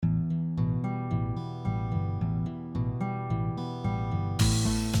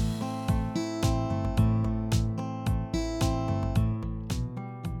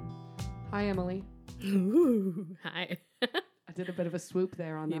Hi, Emily. Ooh, hi. I did a bit of a swoop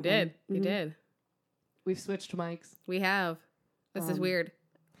there on that. You did. One. You did. We've switched mics. We have. This is weird.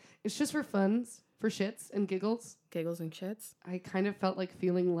 It's just for funs, for shits and giggles. Giggles and shits. I kind of felt like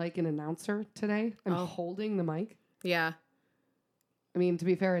feeling like an announcer today. I'm holding the mic. Yeah. I mean, to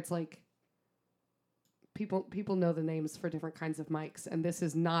be fair, it's like people know the names for different kinds of mics, and this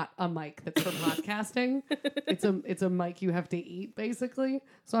is not a mic that's for podcasting. It's a mic you have to eat, basically.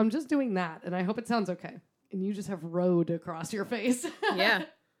 So I'm just doing that, and I hope it sounds okay. And you just have road across your face. Yeah.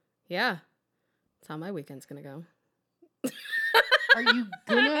 Yeah. That's how my weekend's gonna go. Are you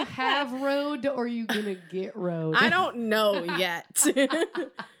gonna have road or are you gonna get road? I don't know yet.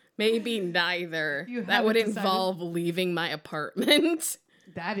 Maybe neither. That would involve leaving my apartment.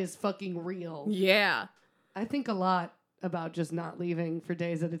 That is fucking real. Yeah. I think a lot about just not leaving for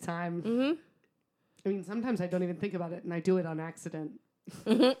days at a time. Mm-hmm. I mean, sometimes I don't even think about it and I do it on accident.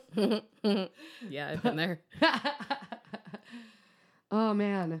 Yeah, I've been there. Oh,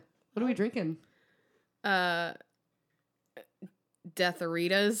 man. What are we drinking?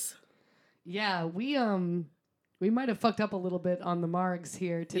 Deatharitas. Yeah, we might have fucked up a little bit on the margs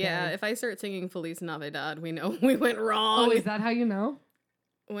here today. Yeah, if I start singing Feliz Navidad, we know we went wrong. Oh, is that how you know?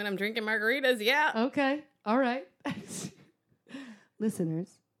 When I'm drinking margaritas, yeah. Okay. All right.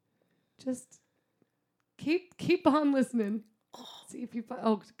 Listeners, just keep on listening. Oh, see if you find...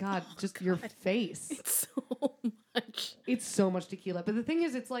 Oh, God, just God. Your face. It's so much. It's so much tequila. But the thing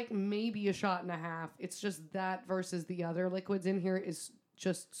is, it's like maybe a shot and a half. It's just that versus the other liquids in here is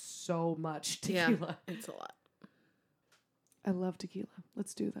just so much tequila. Yeah, it's a lot. I love tequila.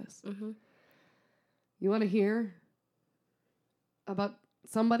 Let's do this. Mm-hmm. You want to hear about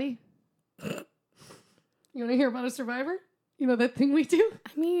somebody? You want to hear about a survivor? You know that thing we do?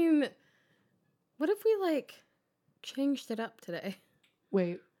 I mean, what if we, changed it up today?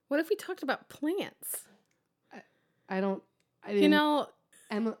 Wait. What if we talked about plants? I didn't... You know...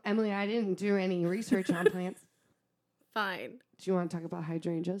 Emily, I didn't do any research on plants. Fine. Do you want to talk about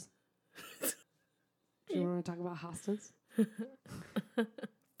hydrangeas? Do you want to talk about hostas?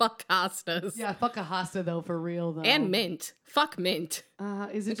 Fuck hostas. Yeah, fuck a hosta, though, for real, though. And mint. Fuck mint.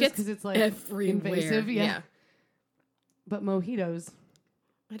 Is it just because it's, everywhere. Invasive? Yeah. But mojitos.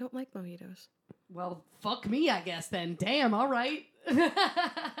 I don't like mojitos. Well, fuck me, I guess, then. Damn, all right.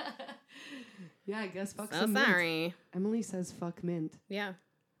 Yeah, I guess fuck some sorry. Mint. Emily says fuck mint. Yeah.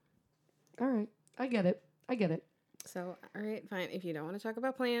 All right. I get it. So, all right, fine. If you don't want to talk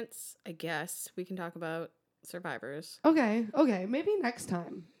about plants, I guess we can talk about survivors. Okay. Maybe next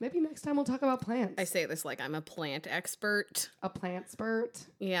time. We'll talk about plants. I say this like I'm a plant expert. A plant spurt?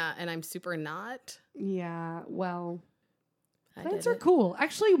 Yeah, and I'm super not. Yeah, well, plants are cool.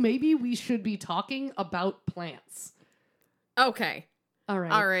 Actually, maybe we should be talking about plants. Okay. All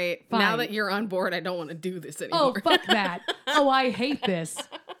right. Fine. Now that you're on board, I don't want to do this anymore. Oh, fuck that. Oh, I hate this.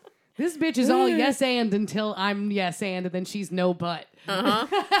 This bitch is all yes and until I'm yes and then she's no but. Uh-huh.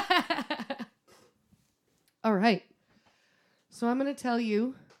 All right. So I'm going to tell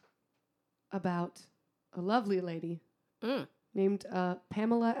you about a lovely lady named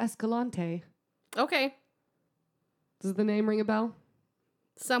Pamela Escalante. Okay. Does the name ring a bell?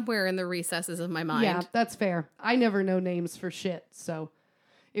 Somewhere in the recesses of my mind. Yeah, that's fair. I never know names for shit, so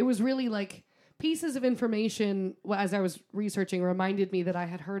it was really pieces of information as I was researching reminded me that I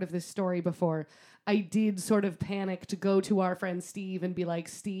had heard of this story before. I did sort of panic to go to our friend Steve and be like,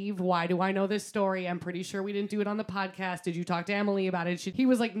 Steve, why do I know this story? I'm pretty sure we didn't do it on the podcast. Did you talk to Emily about it? He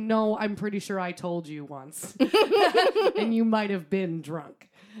was like, no, I'm pretty sure I told you once. And you might have been drunk.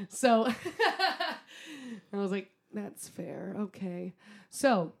 So I was like, that's fair. Okay.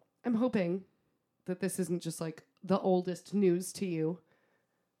 So I'm hoping that this isn't just the oldest news to you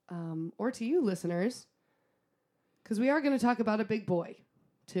or to you listeners, because we are going to talk about a big boy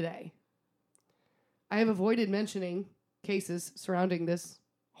today. I have avoided mentioning cases surrounding this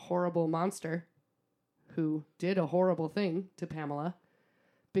horrible monster who did a horrible thing to Pamela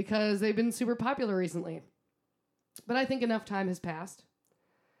because they've been super popular recently. But I think enough time has passed.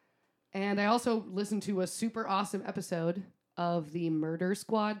 And I also listened to a super awesome episode of the Murder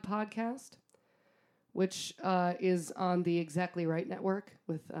Squad podcast, which is on the Exactly Right network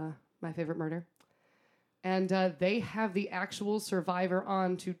with My Favorite Murder. And they have the actual survivor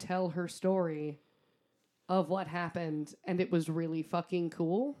on to tell her story of what happened, and it was really fucking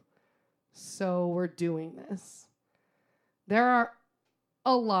cool. So we're doing this. There are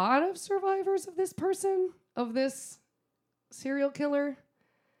a lot of survivors of this person, of this serial killer.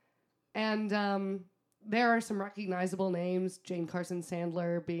 And there are some recognizable names, Jane Carson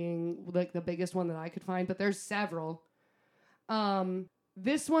Sandler being the biggest one that I could find, but there's several.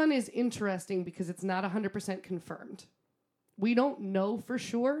 This one is interesting because it's not 100% confirmed. We don't know for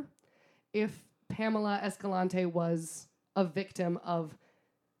sure if Pamela Escalante was a victim of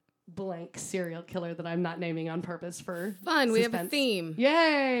blank serial killer that I'm not naming on purpose for fun. Suspense. We have a theme.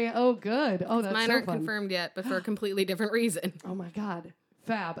 Yay! Oh, good. Oh, that's mine so aren't fun. confirmed yet, but for a completely different reason. Oh my god,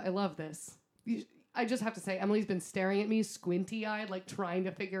 fab! I love this. I just have to say, Emily's been staring at me squinty-eyed, like trying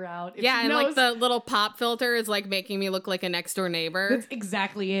to figure out. If Yeah, she knows. Like the little pop filter is like making me look like a next door neighbor. That's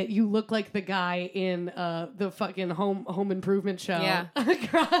exactly it. You look like the guy in the fucking home improvement show. Yeah.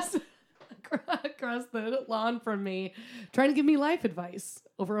 across the lawn from me, trying to give me life advice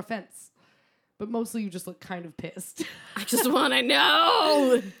over a fence. But mostly you just look kind of pissed. I just want to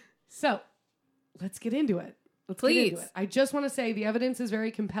know. So, let's get into it. Please. Get into it. I just want to say the evidence is very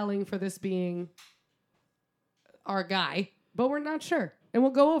compelling for this being our guy, but we're not sure. And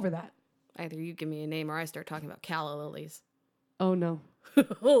we'll go over that. Either you give me a name or I start talking about calla lilies. Oh, no.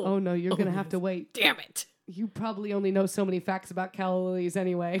 Oh, no. You're going to have to wait. Damn it. You probably only know so many facts about calla lilies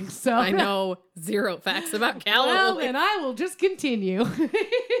anyway, so... I know 0 facts about calla well, lilies. then I will just continue.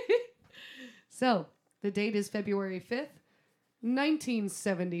 So, the date is February 5th,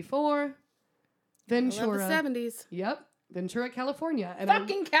 1974. Ventura. I love the 70s. Yep. Ventura, California. And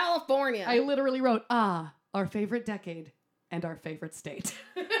Fucking California. I literally wrote, our favorite decade and our favorite state.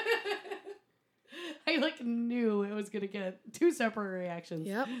 I knew it was going to get 2 separate reactions.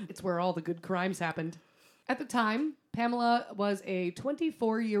 Yep. It's where all the good crimes happened. At the time, Pamela was a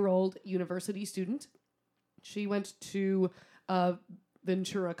 24-year-old university student. She went to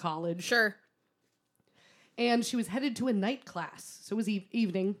Ventura College. Sure. And she was headed to a night class. So it was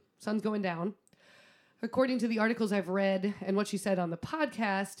evening. Sun's going down. According to the articles I've read and what she said on the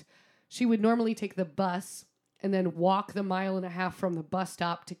podcast, she would normally take the bus and then walk the 1.5 miles from the bus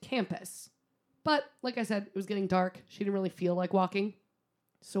stop to campus. But, like I said, it was getting dark. She didn't really feel like walking.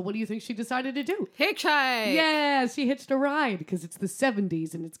 So what do you think she decided to do? Hitchhike. Yeah, she hitched a ride because it's the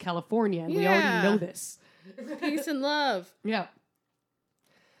 70s and it's California and we already know this. Peace and love. Yeah.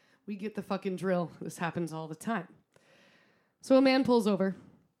 We get the fucking drill. This happens all the time. So a man pulls over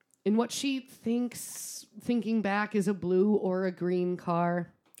in what she thinking back, is a blue or a green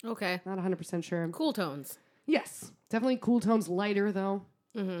car. Okay. Not 100% sure. Cool tones. Yes. Definitely cool tones, lighter though.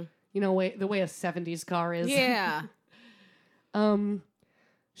 Mm-hmm. You know, the way a 70s car is. Yeah.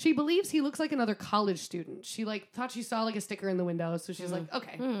 She believes he looks like another college student. She thought she saw a sticker in the window, so she's like,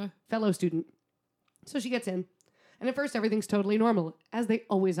 okay, fellow student. So she gets in. And at first everything's totally normal, as they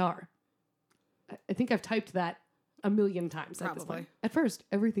always are. I think I've typed that 1 million times. Probably. At this point. At first,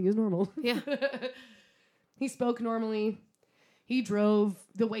 everything is normal. Yeah. He spoke normally. He drove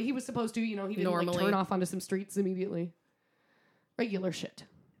the way he was supposed to. He didn't turn off onto some streets immediately. Regular shit.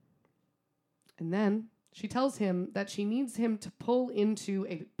 And then she tells him that she needs him to pull into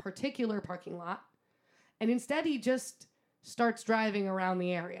a particular parking lot. And instead, he just starts driving around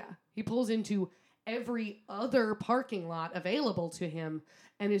the area. He pulls into every other parking lot available to him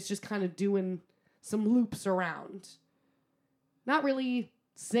and is just kind of doing some loops around. Not really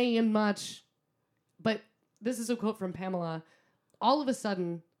saying much, but this is a quote from Pamela. All of a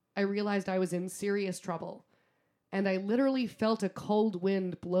sudden, I realized I was in serious trouble, and I literally felt a cold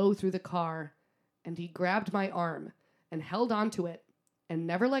wind blow through the car, and he grabbed my arm and held onto it and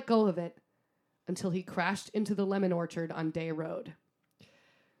never let go of it until he crashed into the lemon orchard on Day Road.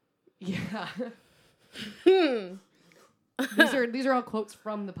 Yeah. These are all quotes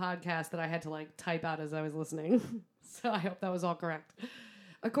from the podcast that I had to type out as I was listening. So I hope that was all correct.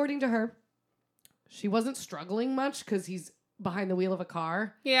 According to her, she wasn't struggling much because he's behind the wheel of a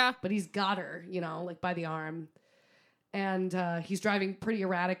car. Yeah. But he's got her, by the arm. And he's driving pretty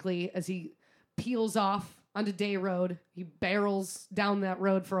erratically as he peels off onto Day Road. He barrels down that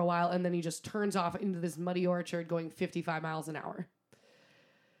road for a while, and then he just turns off into this muddy orchard going 55 miles an hour.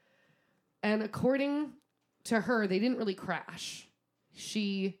 And according to her, they didn't really crash.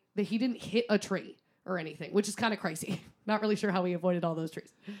 He didn't hit a tree or anything, which is kind of crazy. Not really sure how he avoided all those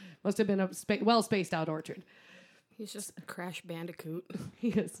trees. Must have been a well-spaced out orchard. He's just a Crash Bandicoot. He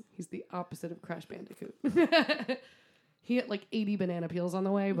is. He's the opposite of Crash Bandicoot. He hit 80 banana peels on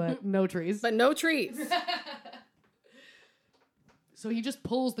the way, but no trees. But no trees. So he just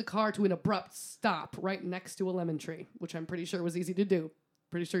pulls the car to an abrupt stop right next to a lemon tree, which I'm pretty sure was easy to do.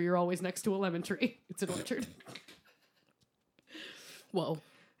 Pretty sure you're always next to a lemon tree. It's an orchard. Whoa.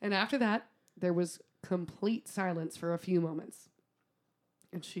 And after that, there was complete silence for a few moments.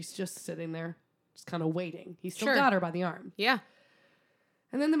 And she's just sitting there, just kind of waiting. He still got her by the arm. Yeah.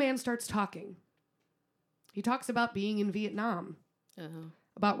 And then the man starts talking. He talks about being in Vietnam. Uh-huh.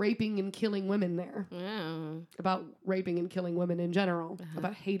 about raping and killing women there. Oh. About raping and killing women in general.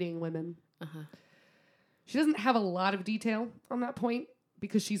 About hating women. She doesn't have a lot of detail on that point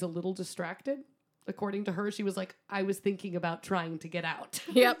because she's a little distracted. According to her, she was like, I was thinking about trying to get out.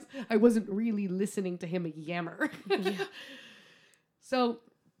 Yep. I wasn't really listening to him yammer. Yeah. So,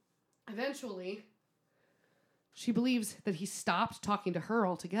 eventually, she believes that he stopped talking to her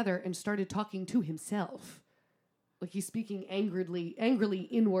altogether and started talking to himself. Like he's speaking angrily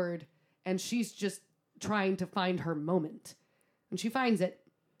inward, and she's just trying to find her moment. And she finds it.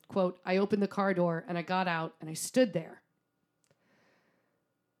 Quote, I opened the car door and I got out and I stood there.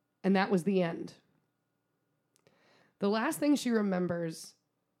 And that was the end. The last thing she remembers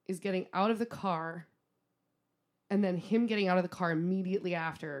is getting out of the car and then him getting out of the car immediately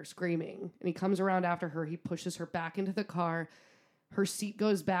after, screaming. And he comes around after her. He pushes her back into the car. Her seat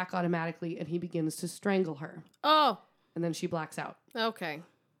goes back automatically and he begins to strangle her. Oh. And then she blacks out. Okay.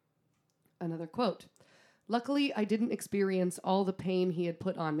 Another quote. Luckily, I didn't experience all the pain he had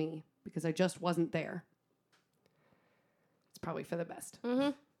put on me because I just wasn't there. It's probably for the best.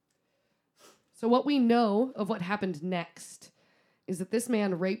 So what we know of what happened next is that this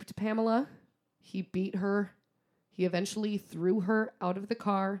man raped Pamela. He beat her. He eventually threw her out of the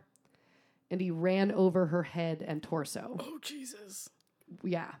car. And he ran over her head and torso. Oh, Jesus.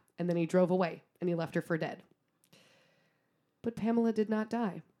 Yeah. And then he drove away and he left her for dead. But Pamela did not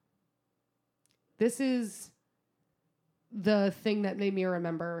die. This is the thing that made me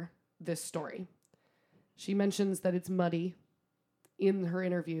remember this story. She mentions that it's muddy in her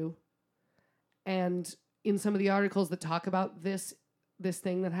interview. And in some of the articles that talk about this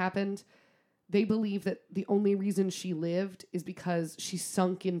thing that happened, they believe that the only reason she lived is because she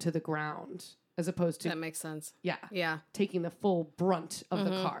sunk into the ground as opposed to... That makes sense. Yeah. Yeah. Taking the full brunt of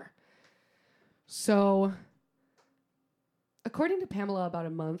the car. So, according to Pamela, about a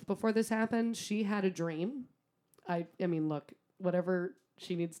month before this happened, she had a dream. I mean, look, whatever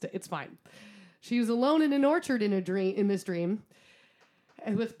she needs to... It's fine. She was alone in an orchard in this dream,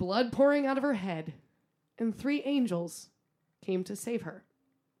 and with blood pouring out of her head, and 3 angels came to save her.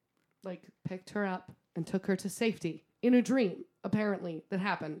 Like, picked her up and took her to safety in a dream, apparently, that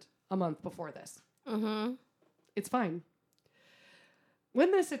happened a month before this. It's fine.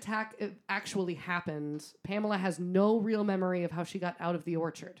 When this attack actually happened, Pamela has no real memory of how she got out of the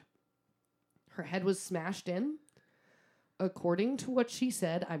orchard. Her head was smashed in. According to what she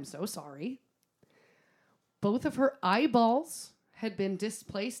said, I'm so sorry. Both of her eyeballs had been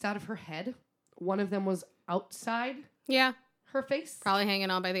displaced out of her head. One of them was outside her face. Probably hanging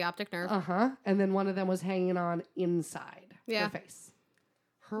on by the optic nerve. And then one of them was hanging on inside her face.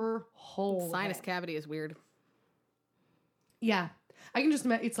 Her whole sinus head. cavity is weird. Yeah. I can just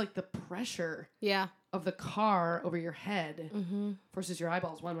imagine, it's like the pressure of the car over your head versus your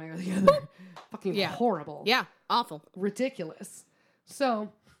eyeballs one way or the other. Fucking horrible. Yeah. Awful. Ridiculous. So,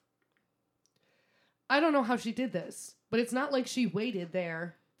 I don't know how she did this, but it's not like she waited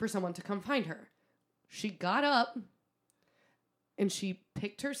there for someone to come find her. She got up and she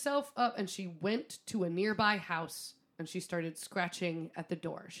picked herself up and she went to a nearby house and she started scratching at the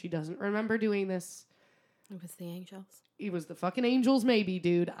door. She doesn't remember doing this. It was the angels. It was the fucking angels, maybe,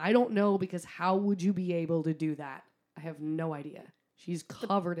 dude. I don't know, because how would you be able to do that? I have no idea. She's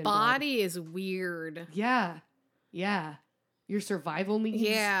covered in blood. Body is weird. Yeah. Yeah. Your survival needs.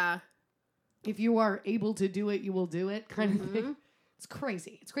 Yeah. If you are able to do it, you will do it, kind of thing. It's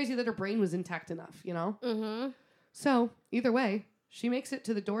crazy. It's crazy that her brain was intact enough, you know? So, either way, she makes it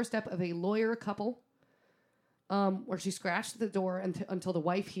to the doorstep of a lawyer couple, where she scratched the door until the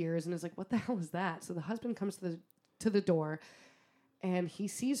wife hears and is like, what the hell is that? So the husband comes to the door, and he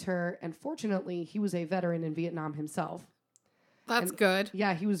sees her, and fortunately, he was a veteran in Vietnam himself. That's good.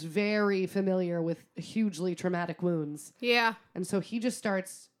 Yeah, he was very familiar with hugely traumatic wounds. Yeah. And so he just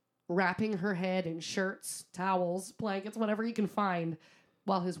starts wrapping her head in shirts, towels, blankets, whatever he can find,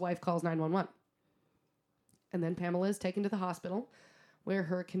 while his wife calls 911. And then Pamela is taken to the hospital, where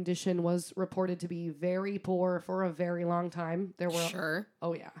her condition was reported to be very poor for a very long time. There were Sure.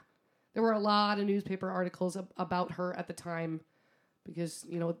 Oh yeah. There were a lot of newspaper articles about her at the time, because,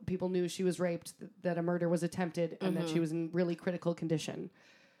 you know, people knew she was raped, that a murder was attempted, and that she was in really critical condition.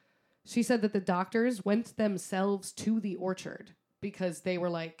 She said that the doctors went themselves to the orchard because they were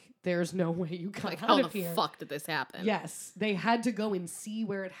like, there's no way you got like, out how of the here. Fuck did this happen? Yes. They had to go and see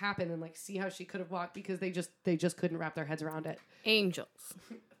where it happened and like see how she could have walked, because they just couldn't wrap their heads around it. Angels.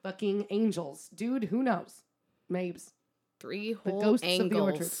 Fucking angels. Dude, who knows? Mabes. 3 The whole ghosts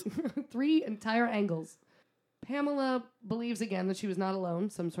angles. of the orchard. 3 entire angles. Pamela believes again that she was not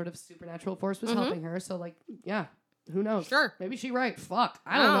alone. Some sort of supernatural force was helping her. So, like, yeah, Who knows? Sure. Maybe she's right. Fuck.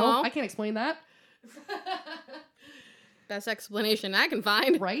 I don't know. I can't explain that. Best explanation I can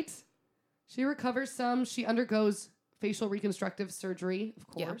find. Right? She recovers some. She undergoes facial reconstructive surgery, of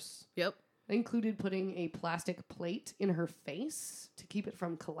course. Yep. It included putting a plastic plate in her face to keep it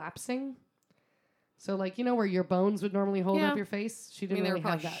from collapsing. So, like, you know where your bones would normally hold up your face? She didn't really have that.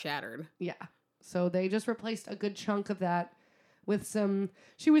 They were probably shattered. Yeah. So they just replaced a good chunk of that with some...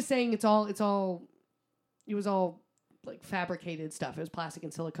 She was saying it was all like fabricated stuff. It was plastic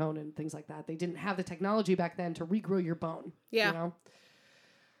and silicone and things like that. They didn't have the technology back then to regrow your bone. Yeah. You know?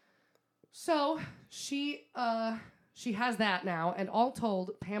 So she has that now, and all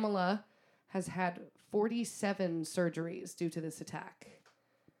told, Pamela has had 47 surgeries due to this attack.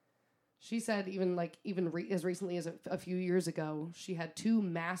 She said as recently as a few years ago, she had 2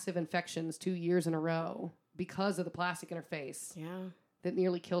 massive infections 2 years in a row because of the plastic in her face. Yeah. That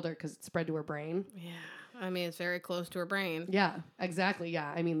nearly killed her because it spread to her brain. Yeah. I mean, it's very close to her brain. Yeah, exactly.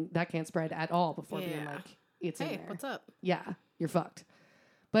 Yeah. I mean, that can't spread at all before being like, it's in there. Hey, what's up? Yeah, you're fucked.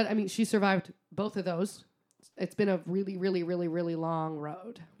 But, I mean, she survived both of those. It's been a really, really, really, really long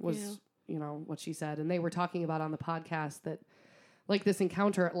road, you know, what she said. And they were talking about on the podcast that, like, this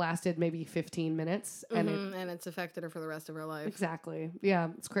encounter lasted maybe 15 minutes. And it's affected her for the rest of her life. Exactly. Yeah,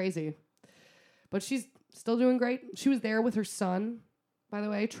 it's crazy. But she's still doing great. She was there with her son, by the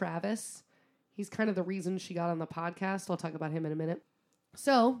way, Travis. He's kind of the reason she got on the podcast. I'll talk about him in a minute.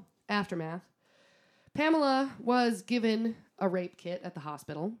 So, aftermath. Pamela was given a rape kit at the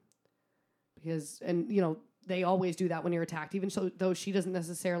hospital. They always do that when you're attacked, even though she doesn't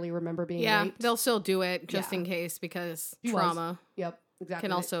necessarily remember being raped. Yeah, they'll still do it just in case because trauma Yep, exactly.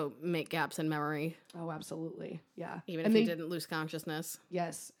 can also make gaps in memory. Oh, absolutely. Yeah. Even if you didn't lose consciousness.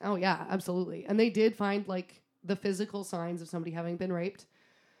 Yes. Oh, yeah, absolutely. And they did find, like, the physical signs of somebody having been raped.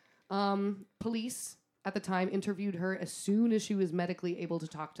 Police at the time interviewed her as soon as she was medically able to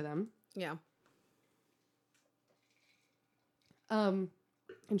talk to them. Yeah. And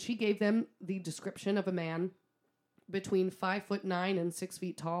she gave them the description of a man between 5'9" and 6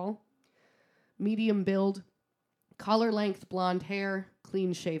 feet tall, medium build, collar length blonde hair,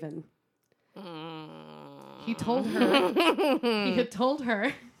 clean shaven. He had told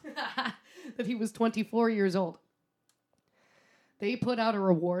her that he was 24 years old. They put out a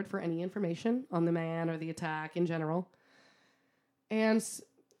reward for any information on the man or the attack in general. And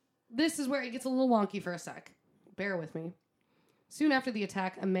this is where it gets a little wonky for a sec. Bear with me. Soon after the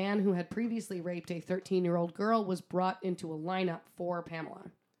attack, a man who had previously raped a 13-year-old girl was brought into a lineup for Pamela.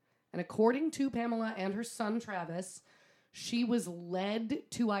 And according to Pamela and her son, Travis, she was led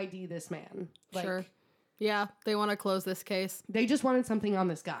to ID this man. Sure. Yeah, they want to close this case. They just wanted something on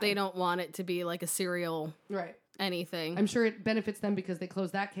this guy. They don't want it to be like a serial anything. I'm sure it benefits them because they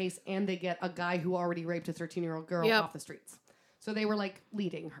close that case and they get a guy who already raped a 13-year-old girl off the streets. So they were, like,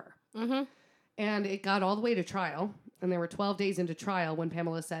 leading her. Mm-hmm. And it got all the way to trial. And there were 12 days into trial when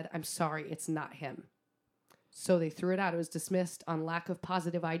Pamela said, "I'm sorry, it's not him." So they threw it out. It was dismissed on lack of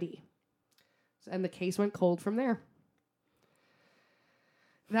positive ID. And the case went cold from there.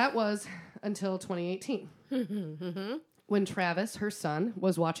 That was until 2018. When Travis, her son,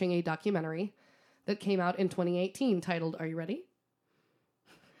 was watching a documentary that came out in 2018 titled, are you ready?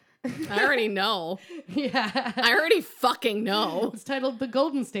 I already know. Yeah. I already fucking know. It's titled The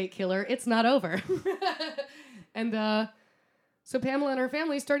Golden State Killer, It's Not Over. And so Pamela and her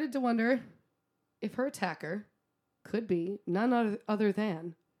family started to wonder if her attacker could be none other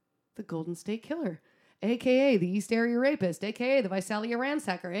than the Golden State Killer, a.k.a. the East Area Rapist, a.k.a. the Visalia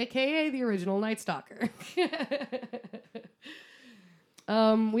Ransacker, a.k.a. the original Night Stalker.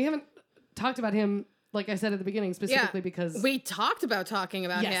 We haven't talked about him, like I said at the beginning, specifically because... We talked about talking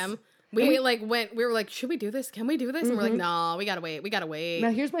about him. We were like, should we do this? Can we do this? And we're like, no, we gotta wait. Now,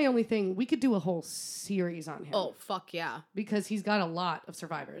 here's my only thing. We could do a whole series on him. Oh, fuck yeah. Because he's got a lot of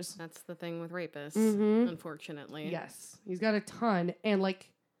survivors. That's the thing with rapists, unfortunately. Yes. He's got a ton. And, like,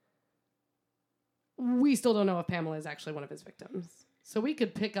 we still don't know if Pamela is actually one of his victims. So we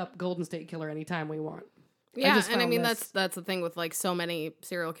could pick up Golden State Killer anytime we want. Yeah, and I mean, that's the thing with, like, so many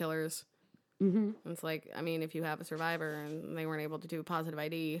serial killers. It's like, I mean, if you have a survivor and they weren't able to do positive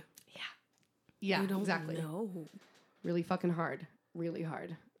ID... Yeah, you don't exactly. know. Really fucking hard. Really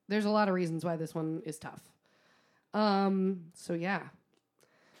hard. There's a lot of reasons why this one is tough. So yeah.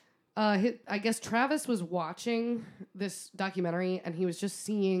 I guess Travis was watching this documentary and he was just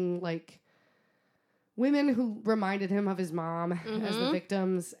seeing, like, women who reminded him of his mom as the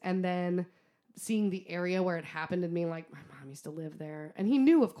victims, and then seeing the area where it happened and being like, my mom used to live there. And he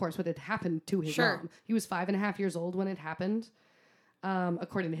knew, of course, what had happened to his mom. He was 5.5 years old when it happened.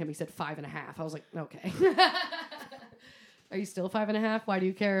 According to him, he said 5.5. I was like, okay. Are you still 5.5? Why do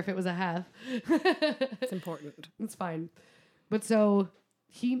you care if it was a half? It's important. It's fine. But so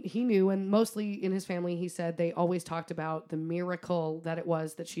he knew, and mostly in his family, he said they always talked about the miracle that it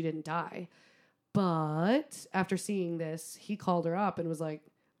was that she didn't die. But after seeing this, he called her up and was like,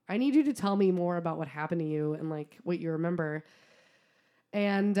 I need you to tell me more about what happened to you and like what you remember.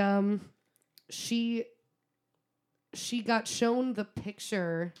 And she got shown the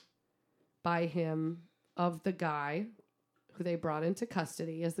picture by him of the guy who they brought into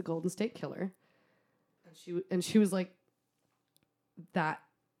custody as the Golden State Killer. And she was like, that,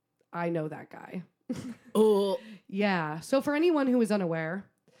 I know that guy. Oh. Yeah. So for anyone who is unaware,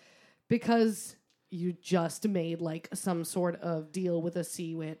 because you just made like some sort of deal with a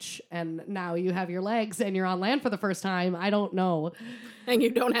sea witch and now you have your legs and you're on land for the first time, I don't know. And you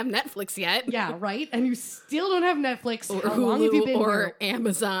don't have Netflix yet. Yeah, right? And you still don't have Netflix. Or How Hulu, long have you been or here?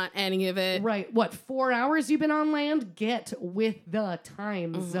 Amazon, any of it. Right. What, 4 hours you've been on land? Get with the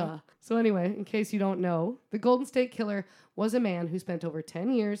times. Mm-hmm. So anyway, in case you don't know, the Golden State Killer was a man who spent over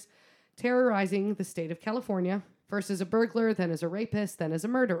 10 years terrorizing the state of California, first as a burglar, then as a rapist, then as a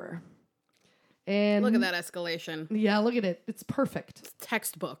murderer. And look at that escalation. Yeah, look at it. It's perfect. It's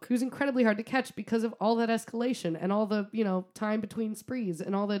textbook. He was incredibly hard to catch because of all that escalation and all the, time between sprees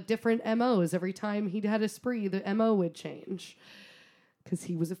and all the different MOs. Every time he had a spree, the MO would change. Because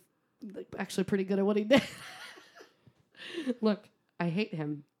he was actually pretty good at what he did. Look, I hate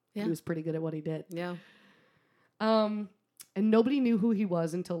him. Yeah. He was pretty good at what he did. Yeah. And nobody knew who he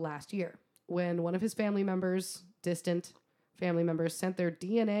was until last year when one of his family members, distant family members, sent their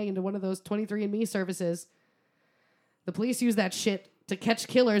DNA into one of those 23andMe services. The police use that shit to catch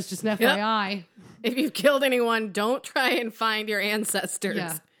killers, just an FYI. Yep. If you've killed anyone, don't try and find your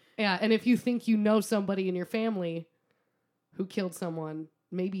ancestors. Yeah, and if you think you know somebody in your family who killed someone,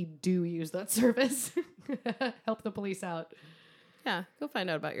 maybe do use that service. Help the police out. Yeah, go find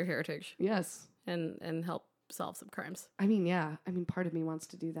out about your heritage. Yes. And help solve some crimes. I mean, part of me wants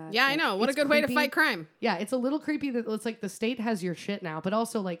to do that. Yeah, I know. What a good way to fight crime. Yeah, it's a little creepy that it's like the state has your shit now, but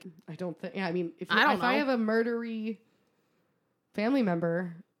also like, I don't think, if I have a murdery family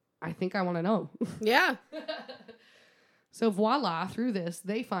member, I think I want to know. Yeah. So voila, through this,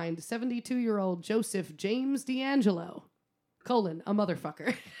 they find 72-year-old Joseph James D'Angelo, a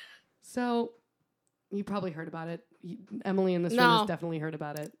motherfucker. So you probably heard about it. Emily in this room has definitely heard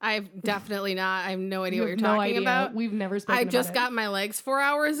about it. I've definitely not. I have no idea what you're talking about. We've never spoken about it. I just got my legs 4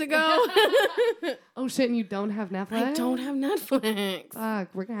 hours ago. Oh shit, and you don't have Netflix? I don't have Netflix. Fuck,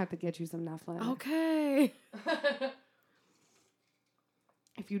 we're gonna have to get you some Netflix. Okay.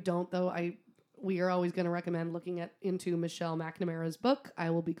 If you don't, though, we are always going to recommend looking into Michelle McNamara's book, I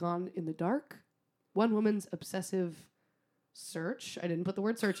Will Be Gone in the Dark. One woman's obsessive search. I didn't put the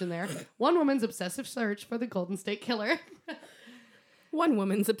word search in there. One woman's obsessive search for the Golden State Killer. One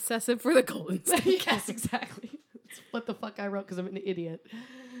woman's obsessive for the Golden State Killer. Yes, exactly. That's what the fuck I wrote because I'm an idiot.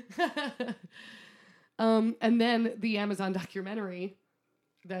 And then the Amazon documentary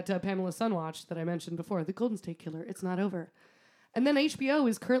that Pamela's son watched that I mentioned before, The Golden State Killer, It's Not Over. And then HBO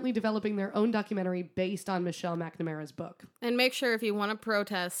is currently developing their own documentary based on Michelle McNamara's book. And make sure if you want to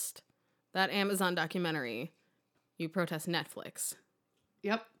protest that Amazon documentary, you protest Netflix.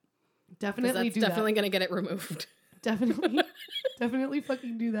 Yep. Definitely do that. Definitely going to get it removed. Definitely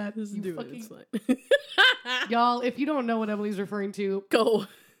fucking do that. Just do it. Y'all, if you don't know what Emily's referring to, go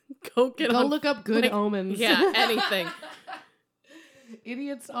look up Good Omens. Yeah, anything.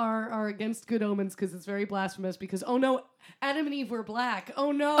 Idiots are against Good Omens because it's very blasphemous because, oh no, Adam and Eve were black.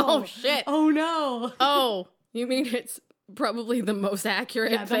 Oh no. Oh shit. Oh no. Oh, you mean it's probably the most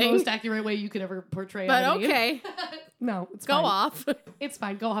accurate thing? The most accurate way you could ever portray but Adam and okay. Eve. No, it's Go fine. off. It's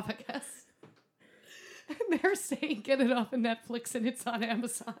fine. Go off, I guess. And they're saying get it off of Netflix and it's on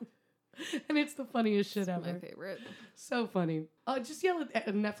Amazon. And it's the funniest shit ever. My favorite. So funny. Just yell at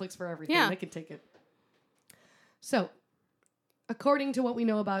Netflix for everything. Yeah. They can take it. So, according to what we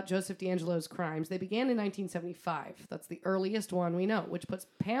know about Joseph D'Angelo's crimes, they began in 1975. That's the earliest one we know, which puts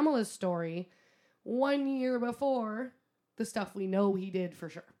Pamela's story 1 year before the stuff we know he did for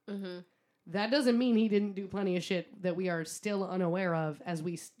sure. Mm-hmm. That doesn't mean he didn't do plenty of shit that we are still unaware of as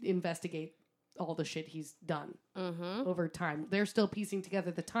we investigate all the shit he's done over time. They're still piecing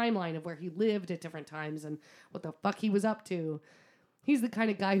together the timeline of where he lived at different times and what the fuck he was up to. He's the kind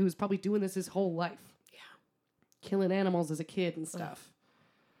of guy who's probably doing this his whole life. Killing animals as a kid and stuff.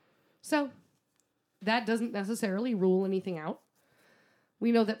 So, that doesn't necessarily rule anything out.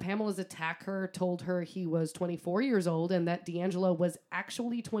 We know that Pamela's attacker told her he was 24 years old and that D'Angelo was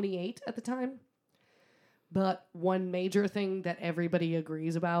actually 28 at the time. But one major thing that everybody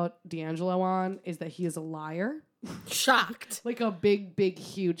agrees about D'Angelo on is that he is a liar. Shocked. Like a big, big,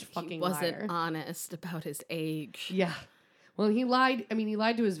 huge fucking liar. He wasn't honest about his age. Yeah. Well, he lied. I mean, he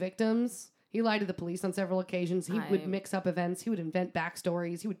lied to his victims. He lied to the police on several occasions. He would mix up events. He would invent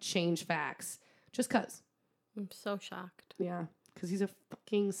backstories. He would change facts. Just 'cause. I'm so shocked. Yeah. Because he's a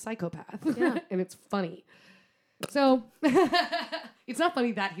fucking psychopath. Yeah. And it's funny. So, it's not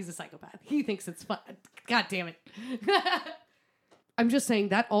funny that he's a psychopath. He thinks it's fun. God damn it. I'm just saying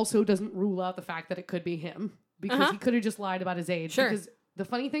that also doesn't rule out the fact that it could be him. Because he could have just lied about his age. Sure. Because the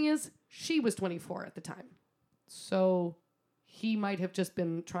funny thing is, she was 24 at the time. So, he might have just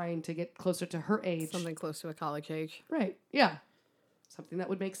been trying to get closer to her age. Something close to a college age. Right. Yeah. Something that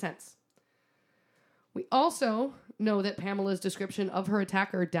would make sense. We also know that Pamela's description of her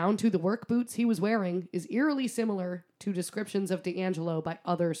attacker down to the work boots he was wearing is eerily similar to descriptions of D'Angelo by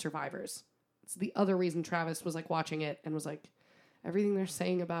other survivors. It's the other reason Travis was like watching it and was like, everything they're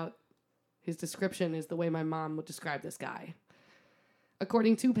saying about his description is the way my mom would describe this guy.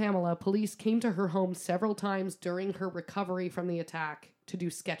 According to Pamela, police came to her home several times during her recovery from the attack to do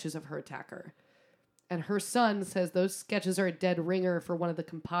sketches of her attacker. And her son says those sketches are a dead ringer for one of the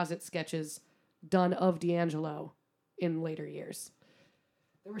composite sketches done of D'Angelo in later years.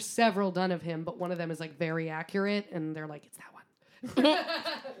 There were several done of him, but one of them is like very accurate, and they're like, it's that one.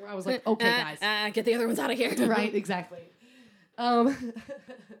 I was like, okay, guys. Get the other ones out of here. Right, exactly.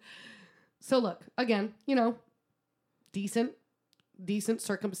 So look, again, you know, decent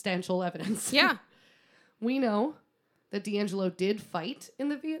circumstantial evidence. Yeah. We know that D'Angelo did fight in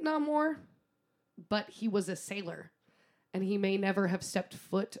the Vietnam War, but he was a sailor, and he may never have stepped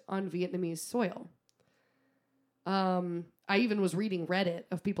foot on Vietnamese soil. I even was reading Reddit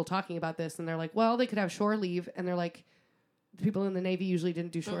of people talking about this, and they're like, well, they could have shore leave, and they're like, the people in the Navy usually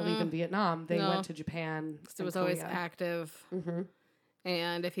didn't do shore leave in Vietnam. They went to Japan. It was always active. Mm-hmm.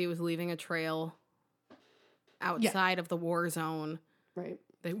 And if he was leaving a trail outside of the war zone, right,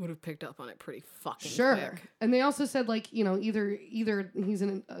 they would have picked up on it pretty fucking sure. quick. And they also said, like, you know, either he's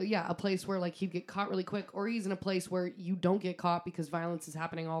in a place where like he'd get caught really quick, or he's in a place where you don't get caught because violence is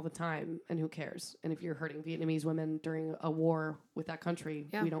happening all the time, and who cares? And if you're hurting Vietnamese women during a war with that country,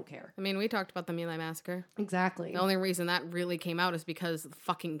 we don't care. I mean, we talked about the My Lai massacre. Exactly. The only reason that really came out is because the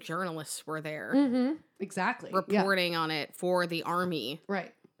fucking journalists were there. Mm-hmm. Exactly. Reporting on it for the army.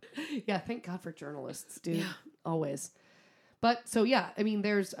 Right. Yeah, thank God for journalists, dude. Yeah. Always. But, so yeah, I mean,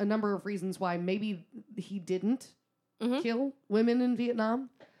 there's a number of reasons why maybe he didn't kill women in Vietnam.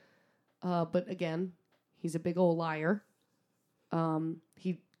 But again, he's a big old liar.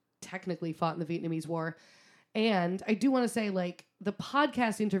 He technically fought in the Vietnamese War. And I do want to say, like, the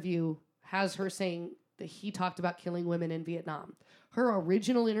podcast interview has her saying that he talked about killing women in Vietnam. Her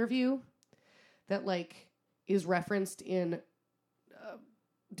original interview that, like, is referenced in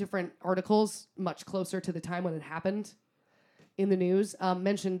different articles much closer to the time when it happened in the news,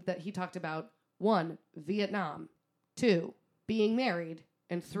 mentioned that he talked about 1, Vietnam, 2, being married,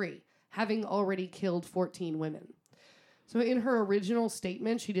 and 3, having already killed 14 women. So in her original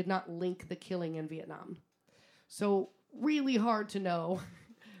statement, she did not link the killing in Vietnam. So really hard to know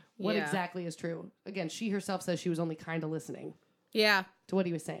what exactly is true. Again, she herself says she was only kind of listening. Yeah. To what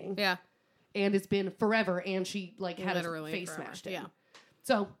he was saying. Yeah. And it's been forever, and she like had literally a face forever. smashed in. Yeah.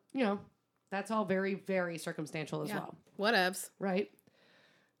 So, you know, that's all very, very circumstantial as well. Whatevs. Right?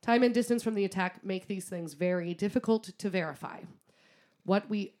 Time and distance from the attack make these things very difficult to verify. What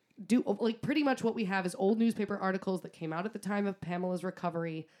we do, like pretty much what we have is old newspaper articles that came out at the time of Pamela's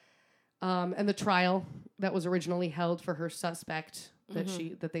recovery, and the trial that was originally held for her suspect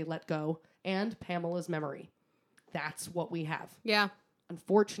that they let go, and Pamela's memory. That's what we have. Yeah.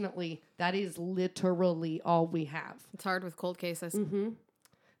 Unfortunately, that is literally all we have. It's hard with cold cases. Mm-hmm.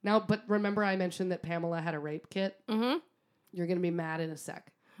 Now, but remember I mentioned that Pamela had a rape kit? Mm-hmm. You're going to be mad in a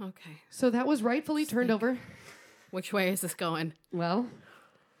sec. Okay. So that was rightfully turned over. Which way is this going? Well,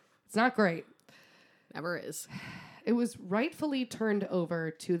 it's not great. Never is. It was rightfully turned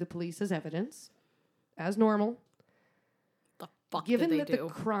over to the police as evidence, as normal. The fuck given did they that do?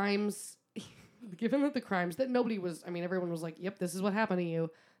 The crimes, given that the crimes that nobody was, I mean, everyone was like, yep, this is what happened to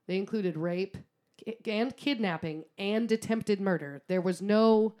you. They included rape and kidnapping and attempted murder. There was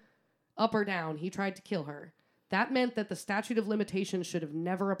no up or down. He tried to kill her. That meant that the statute of limitations should have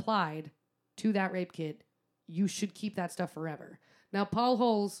never applied to that rape kit. You should keep that stuff forever. Now, Paul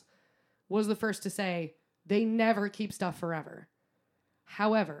Holes was the first to say they never keep stuff forever.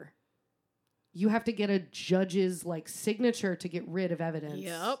 However, you have to get a judge's like signature to get rid of evidence.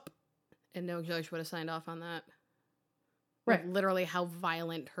 Yep. And no judge would have signed off on that. Right. Literally how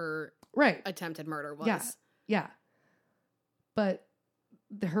violent her attempted murder was. Yeah. Yeah. But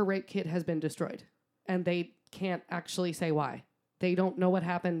her rape kit has been destroyed. And they can't actually say why. They don't know what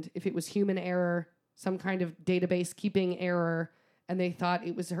happened. If it was human error, some kind of database keeping error, and they thought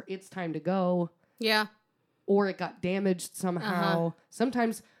it was its time to go. Yeah. Or it got damaged somehow.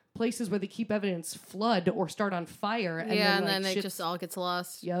 Sometimes places where they keep evidence flood or start on fire. And then it just all gets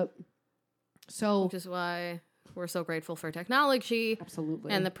lost. Yep. So, which is why we're so grateful for technology.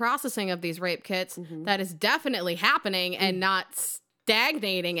 Absolutely. And the processing of these rape kits that is definitely happening and not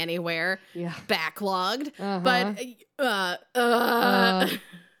stagnating anywhere. Yeah. Backlogged. But,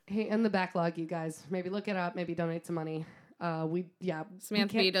 hey, and the backlog, you guys. Maybe look it up. Maybe donate some money.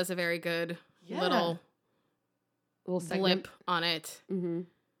 Samantha B does a very good little blip on it. Mm-hmm.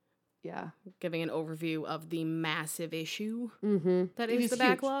 Yeah. Giving an overview of the massive issue that is the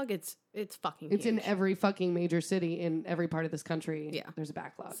backlog. It's fucking huge. It's in every fucking major city in every part of this country. Yeah. There's a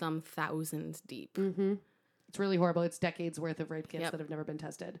backlog. Some thousands deep. Mm-hmm. It's really horrible. It's decades worth of rape kits that have never been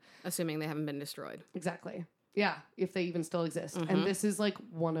tested. Assuming they haven't been destroyed. Exactly. Yeah. If they even still exist. And this is like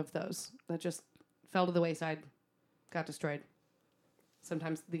one of those that just fell to the wayside, got destroyed.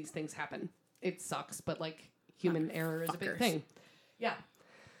 Sometimes these things happen. It sucks, but like human error is a big thing. Yeah.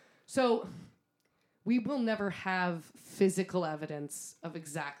 So we will never have physical evidence of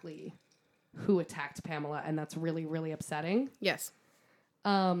exactly who attacked Pamela, and that's really, really upsetting. Yes.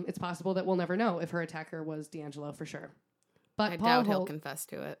 It's possible that we'll never know if her attacker was D'Angelo for sure. But I doubt he'll confess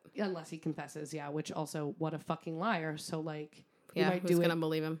to it. Unless he confesses, yeah, which also, what a fucking liar. So, like, he might who's going to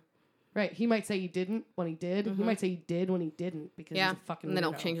believe him? Right. He might say he didn't when he did. He might say he did when he didn't because he's a fucking and then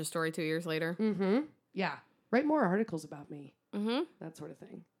weirdo. he'll change his story 2 years later. Yeah. Write more articles about me. That sort of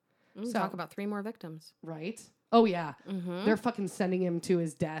thing. So, talk about 3 more victims. Right. Oh, yeah. They're fucking sending him to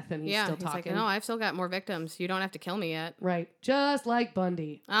his death and he's still talking. Like, no, I've still got more victims. You don't have to kill me yet. Right. Just like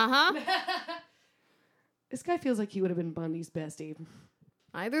Bundy. This guy feels like he would have been Bundy's bestie.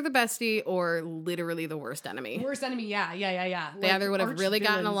 Either the bestie or literally the worst enemy. Worst enemy, yeah. They like, either would have really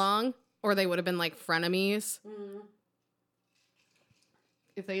gotten along or they would have been like frenemies.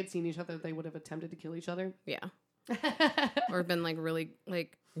 If they had seen each other, they would have attempted to kill each other. Yeah. Or been like really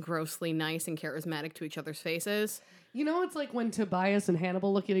like grossly nice and charismatic to each other's faces. You know, it's like when Tobias and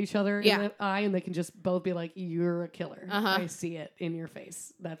Hannibal look at each other in the eye and they can just both be like, you're a killer. I see it in your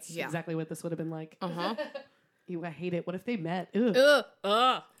face. That's exactly what this would have been like. I hate it. What if they met?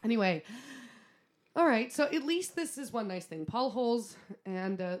 Ugh. Anyway. All right. So at least this is one nice thing. Paul Holes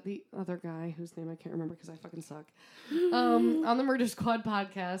and the other guy whose name I can't remember because I fucking suck on the Murder Squad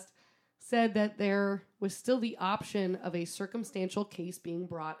podcast said that there was still the option of a circumstantial case being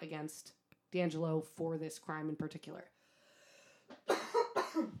brought against D'Angelo for this crime in particular.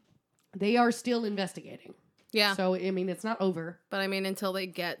 They are still investigating. Yeah. So, I mean, it's not over. But, I mean, until they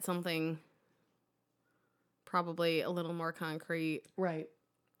get something probably a little more concrete. Right.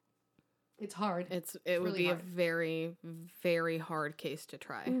 It's hard. It would really be hard. A very, very hard case to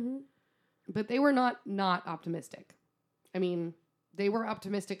try. But they were not optimistic. I mean, they were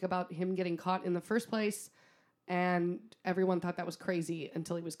optimistic about him getting caught in the first place, and everyone thought that was crazy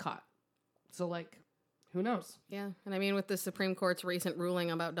until he was caught. So, like, who knows? Yeah. And I mean, with the Supreme Court's recent ruling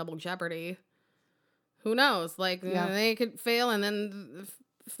about double jeopardy, who knows? Like, they could fail, and then the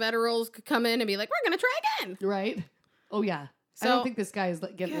federals could come in and be like, we're going to try again. Right. Oh, yeah. So, I don't think this guy is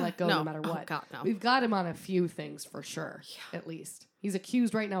getting let go no matter what. Oh, God, no. We've got him on a few things for sure, at least. He's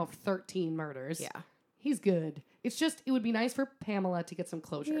accused right now of 13 murders. Yeah. He's good. It's just, it would be nice for Pamela to get some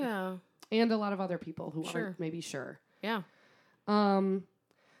closure. Yeah. And a lot of other people who aren't maybe sure. Yeah. So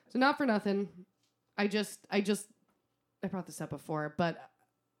not for nothing. I brought this up before, but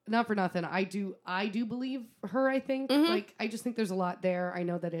not for nothing. I do believe her, I think. Like, I just think there's a lot there. I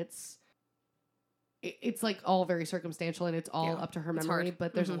know that it's like all very circumstantial and it's all up to her memory,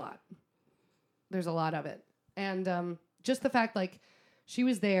 but there's a lot. There's a lot of it. And just the fact, like, she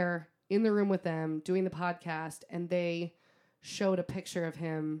was there in the room with them doing the podcast and they showed a picture of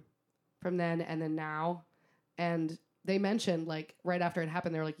him from then and then now. And they mentioned, like, right after it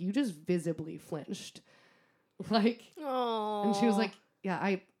happened, they were like, you just visibly flinched. Like, aww. And she was like,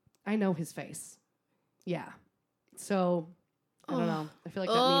 yeah, I know his face. Yeah. So, I don't know. I feel like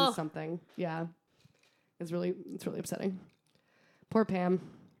that means something. Yeah. It's really upsetting. Poor Pam.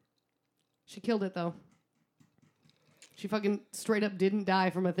 She killed it, though. She fucking straight up didn't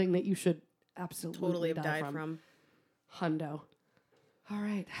die from a thing that you should absolutely totally have died from. Hundo. All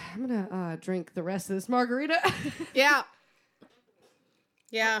right. I'm going to drink the rest of this margarita. Yeah.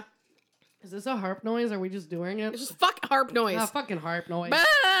 Yeah. Is this a harp noise? Are we just doing it? It's just fucking harp noise. Fucking harp noise.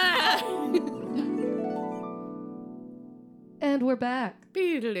 And we're back.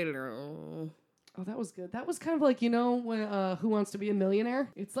 Oh, that was good. That was kind of like, you know, when Who Wants to Be a Millionaire?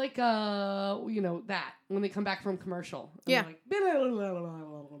 It's like, you know, that, when they come back from commercial. Yeah. Like,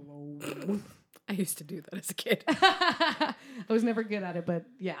 I used to do that as a kid. I was never good at it, but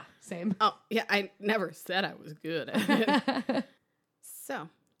yeah, same. Oh, yeah, I never said I was good at it. So.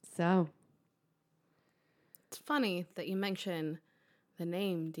 It's funny that you mention the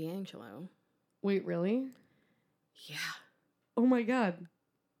name D'Angelo. Wait, really? Yeah. Oh my God.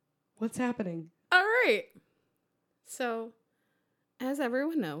 What's happening? All right. So, as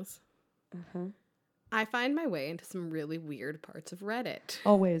everyone knows, I find my way into some really weird parts of Reddit.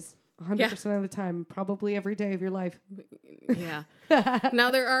 Always. 100% of the time. Probably every day of your life. Yeah.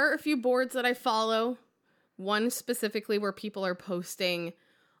 Now, there are a few boards that I follow. One specifically where people are posting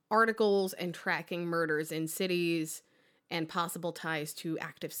articles and tracking murders in cities and possible ties to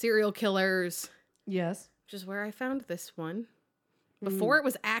active serial killers. Yes. Which is where I found this one. Before it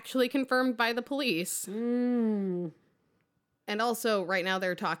was actually confirmed by the police. And also, right now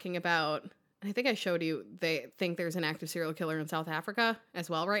they're talking about, I think I showed you, they think there's an active serial killer in South Africa as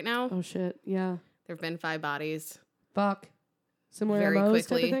well right now. Oh, shit. Yeah. There have been 5 bodies. Fuck. Similar very MOs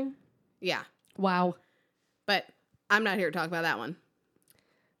quickly. type of thing? Yeah. Wow. But I'm not here to talk about that one.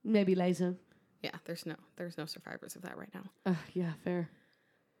 Maybe later. Yeah, there's no survivors of that right now. Yeah, fair.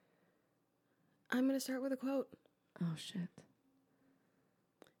 I'm going to start with a quote. Oh, shit.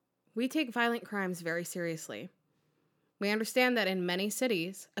 We take violent crimes very seriously. We understand that in many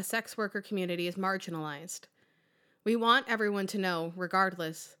cities, a sex worker community is marginalized. We want everyone to know,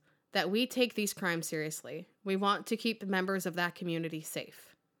 regardless, that we take these crimes seriously. We want to keep the members of that community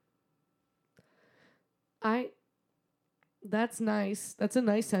safe. That's nice. That's a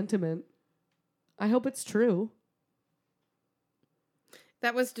nice sentiment. I hope it's true.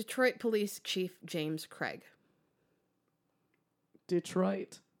 That was Detroit Police Chief James Craig.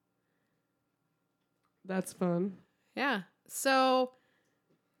 Detroit. That's fun. Yeah. So,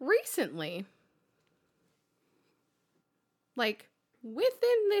 recently, like,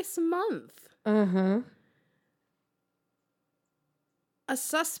 within this month, a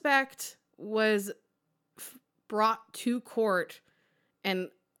suspect was brought to court and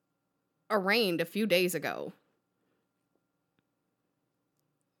arraigned a few days ago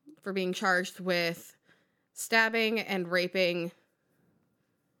for being charged with stabbing and raping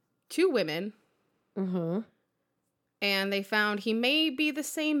 2 women. And they found he may be the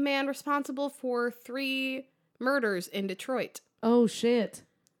same man responsible for 3 murders in Detroit. Oh, shit.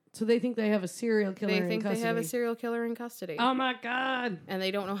 So they think they have a serial killer in custody. They think they have a serial killer in custody. Oh, my God. And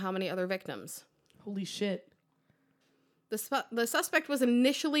they don't know how many other victims. Holy shit. The suspect was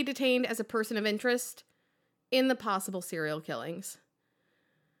initially detained as a person of interest in the possible serial killings.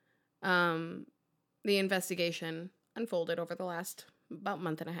 The investigation unfolded over the last about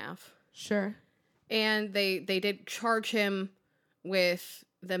month and a half. Sure. And they did charge him with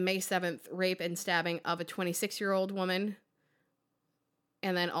the May 7th rape and stabbing of a 26-year-old woman.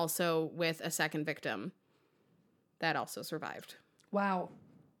 And then also with a second victim that also survived. Wow.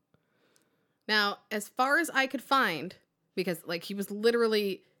 Now, as far as I could find, because like he was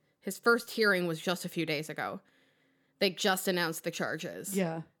literally, his first hearing was just a few days ago. They just announced the charges.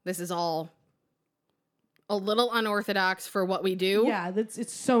 Yeah. This is all a little unorthodox for what we do. Yeah,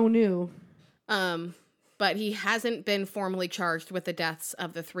 it's so new. But he hasn't been formally charged with the deaths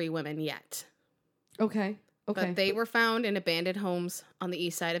of the 3 women yet. Okay. But they were found in abandoned homes on the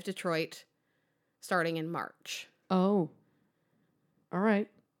east side of Detroit starting in March. Oh. All right.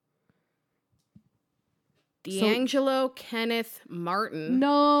 D'Angelo Kenneth Martin.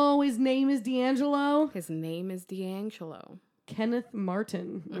 No, his name is D'Angelo? His name is D'Angelo. Kenneth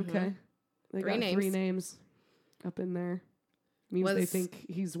Martin. Okay. They 3 got names. 3 names up in there. Means they think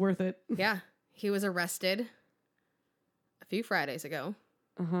he's worth it. Yeah. He was arrested a few Fridays ago.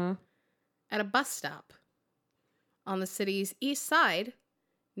 At a bus stop on the city's east side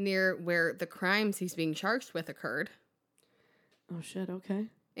near where the crimes he's being charged with occurred. Oh, shit. Okay.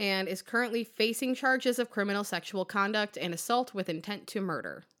 And is currently facing charges of criminal sexual conduct and assault with intent to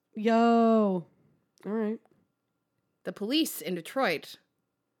murder. Yo. All right. The police in Detroit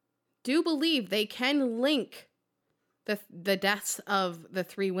do believe they can link the deaths of the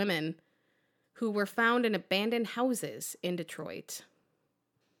 3 women who were found in abandoned houses in Detroit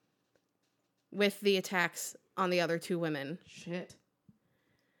with the attacks on the other 2 women. Shit.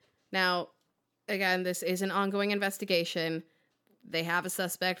 Now, again, this is an ongoing investigation. They have a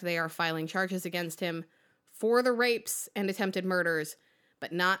suspect. They are filing charges against him for the rapes and attempted murders,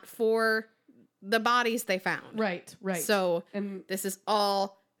 but not for the bodies they found. Right. So this is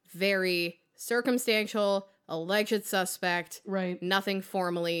all very circumstantial, alleged suspect. Right. Nothing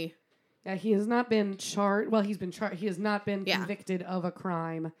formally. Yeah, he has not been charged. Well, he's been charged. He has not been Yeah. convicted of a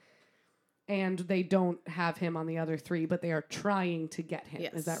crime. And they don't have him on the other 3, but they are trying to get him.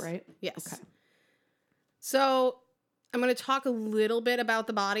 Yes. Is that right? Yes. Okay. So I'm going to talk a little bit about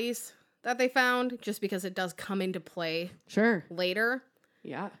the bodies that they found, just because it does come into play Sure. later.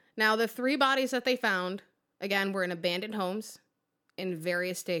 Yeah. Now, the 3 bodies that they found, again, were in abandoned homes in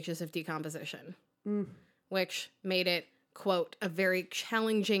various stages of decomposition, which made it, quote, a very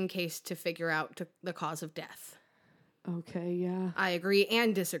challenging case to figure out the cause of death. Okay, yeah. I agree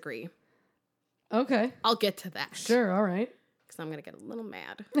and disagree. Okay. I'll get to that. Sure, all right. Because I'm going to get a little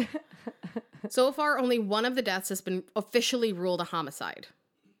mad. So far, only one of the deaths has been officially ruled a homicide.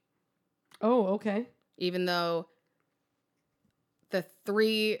 Oh, okay. Even though the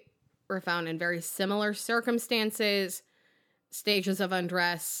 3 were found in very similar circumstances, stages of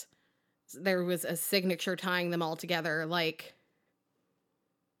undress. There was a signature tying them all together. Like,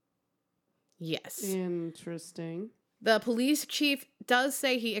 yes. Interesting. The police chief does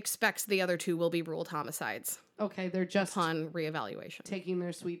say he expects the other 2 will be ruled homicides. Okay, they're just upon reevaluation. taking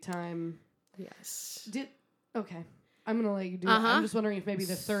their sweet time. Yes. Okay. I'm going to let you do it. I'm just wondering if maybe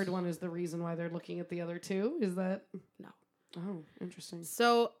the 3rd one is the reason why they're looking at the other 2. Is that? No. Oh, interesting.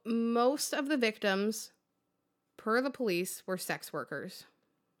 So most of the victims, per the police, were sex workers.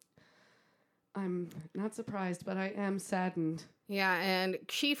 I'm not surprised, but I am saddened. Yeah, and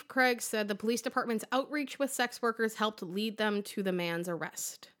Chief Craig said the police department's outreach with sex workers helped lead them to the man's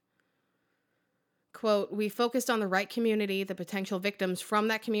arrest. Quote, "We focused on the right community, the potential victims from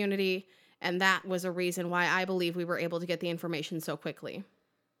that community, and that was a reason why I believe we were able to get the information so quickly."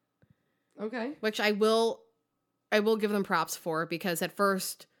 Okay. Which I will give them props for, because at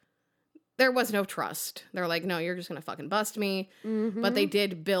first there was no trust. They're like, no, you're just going to fucking bust me. Mm-hmm. But they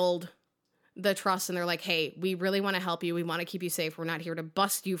did build the trust, and they're like, hey, we really want to help you. We want to keep you safe. We're not here to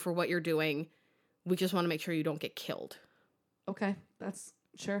bust you for what you're doing. We just want to make sure you don't get killed. Okay. That's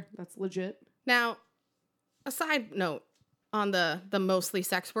legit. Now, a side note on the mostly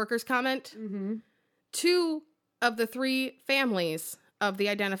sex workers comment. Mm-hmm. 2 of the 3 families of the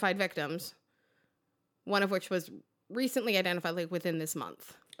identified victims, one of which was recently identified, like within this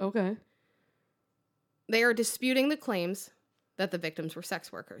month. Okay. They are disputing the claims that the victims were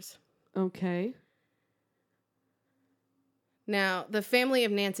sex workers. Okay. Now, the family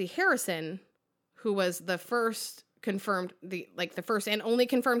of Nancy Harrison, who was the first the first and only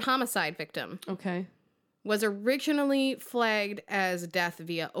confirmed homicide victim. Okay. Was originally flagged as death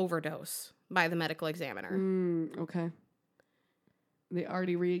via overdose by the medical examiner. Okay. They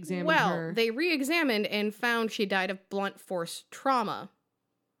already re-examined her. Well, they re-examined and found she died of blunt force trauma.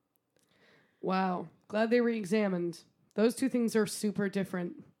 Wow. Glad they re-examined. Those 2 things are super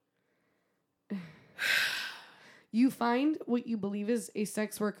different. You find what you believe is a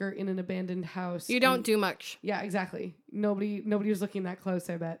sex worker in an abandoned house. You don't do much. Yeah, exactly. Nobody was looking that close,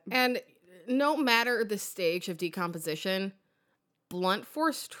 I bet. And no matter the stage of decomposition, blunt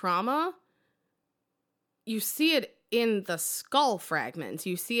force trauma, you see it in the skull fragments.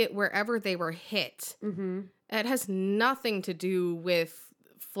 You see it wherever they were hit. Mm-hmm. It has nothing to do with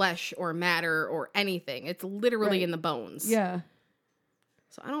flesh or matter or anything. It's literally in the bones. Yeah.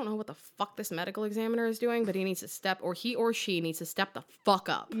 So I don't know what the fuck this medical examiner is doing, but he needs to he or she needs to step the fuck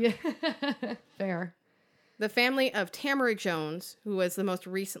up. Yeah. Fair. The family of Tamara Jones, who was the most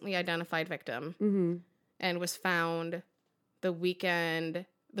recently identified victim, and was found the week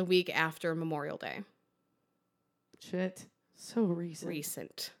after Memorial Day. Shit. So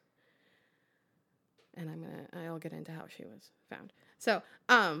recent. And I'll get into how she was found. So,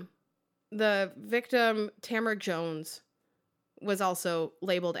 the victim, Tamara Jones, was also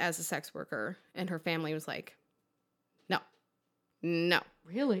labeled as a sex worker, and her family was like, no.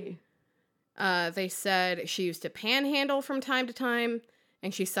 Really? They said she used to panhandle from time to time,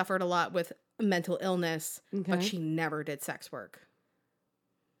 and she suffered a lot with mental illness, but she never did sex work.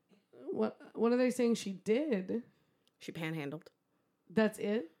 What are they saying she did? She panhandled. That's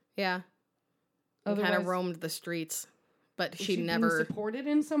it? Yeah. Kind of roamed the streets, but she never... Being supported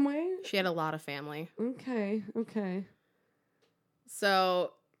in some way? She had a lot of family. Okay.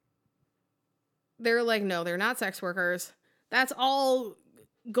 So they're like, no, they're not sex workers. That's all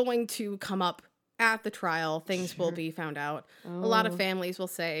going to come up at the trial. Things will be found out. A lot of families will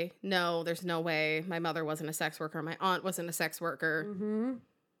say, no, there's no way. My mother wasn't a sex worker. My aunt wasn't a sex worker. Mm-hmm.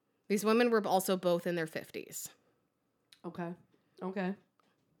 These women were also both in their 50s. Okay.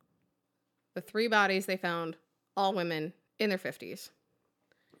 The 3 bodies they found, all women in their 50s.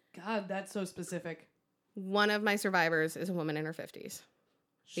 God, that's so specific. One of my survivors is a woman in her 50s.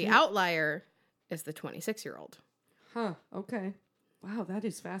 Shit. The outlier is the 26-year-old. Huh. Okay. Wow, that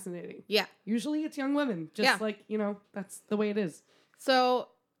is fascinating. Yeah. Usually it's young women. Just like, that's the way it is. So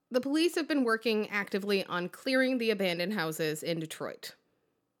the police have been working actively on clearing the abandoned houses in Detroit.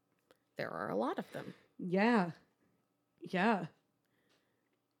 There are a lot of them. Yeah. Yeah.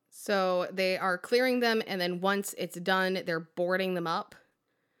 So they are clearing them, and then once it's done, they're boarding them up.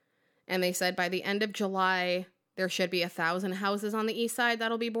 And they said by the end of July, there should be 1,000 houses on the east side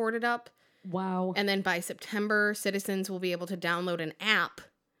that'll be boarded up. Wow. And then by September, citizens will be able to download an app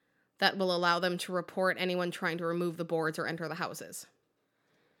that will allow them to report anyone trying to remove the boards or enter the houses.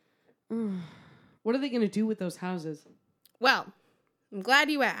 What are they going to do with those houses? Well, I'm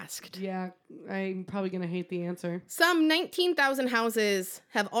glad you asked. Yeah, I'm probably going to hate the answer. Some 19,000 houses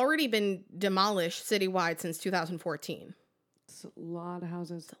have already been demolished citywide since 2014. It's a lot of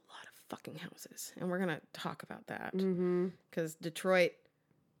houses. It's a lot of fucking houses. And we're going to talk about that. Mm-hmm. Because Detroit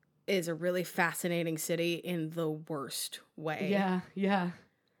is a really fascinating city in the worst way. Yeah, yeah.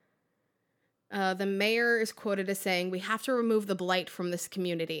 The mayor is quoted as saying, "We have to remove the blight from this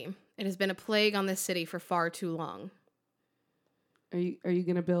community. It has been a plague on this city for far too long." Are you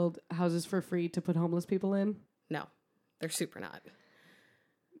going to build houses for free to put homeless people in? No, they're super not.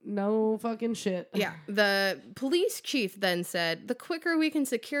 No fucking shit. Yeah. The police chief then said, "The quicker we can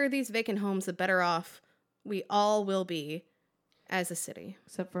secure these vacant homes, the better off we all will be as a city."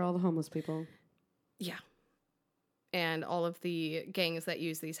 Except for all the homeless people. Yeah. And all of the gangs that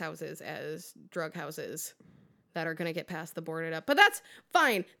use these houses as drug houses that are going to get past the boarded up. But that's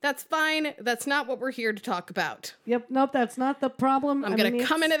fine. That's fine. That's not what we're here to talk about. Yep. Nope. That's not the problem. I'm going to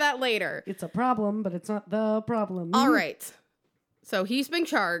come into that later. It's a problem, but it's not the problem. All right. So he's been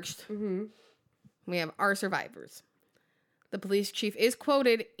charged. Mm-hmm. We have our survivors. The police chief is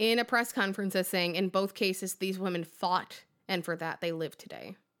quoted in a press conference as saying, "In both cases, these women fought, and for that, they live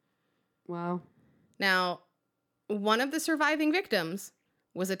today." Wow. Now, one of the surviving victims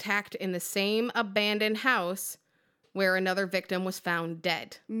was attacked in the same abandoned house where another victim was found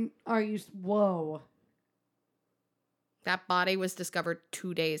dead. Are you... Whoa. That body was discovered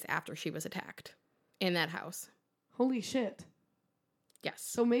 2 days after she was attacked in that house. Holy shit. Yes.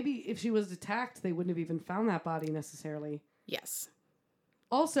 So maybe if she was attacked, they wouldn't have even found that body necessarily. Yes.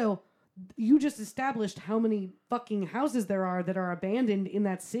 Also, you just established how many fucking houses there are that are abandoned in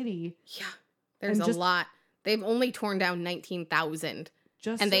that city. Yeah. There's a lot. They've only torn down 19,000.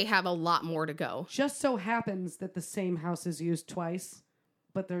 And they have a lot more to go. Just so happens that the same house is used twice,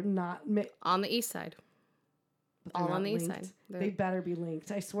 but they're not... on the east side. All on the east side. They better be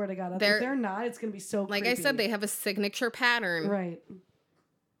linked. I swear to God. If they're not, it's going to be so like creepy. I said, they have a signature pattern. Right.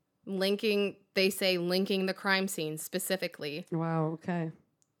 Linking the crime scene specifically. Wow, okay.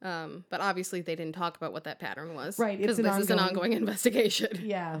 But obviously they didn't talk about what that pattern was. Right. Because this is an ongoing investigation.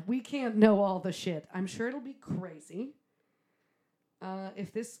 Yeah, we can't know all the shit. I'm sure it'll be crazy.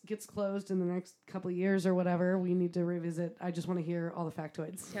 If this gets closed in the next couple of years or whatever, we need to revisit. I just want to hear all the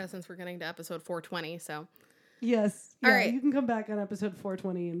factoids. Yeah, since we're getting to episode 420, so. Yes. All yeah, right. You can come back on episode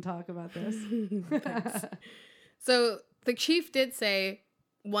 420 and talk about this. So the chief did say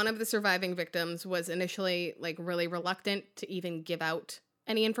one of the surviving victims was initially really reluctant to even give out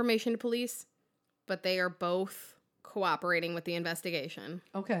any information to police, but they are both cooperating with the investigation.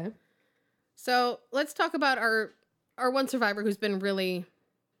 Okay. So let's talk about our one survivor who's been really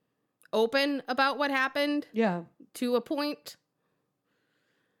open about what happened. Yeah. To a point.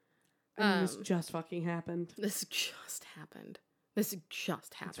 This just fucking happened. This just happened.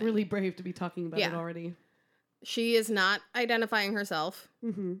 It's really brave to be talking about it already. She is not identifying herself.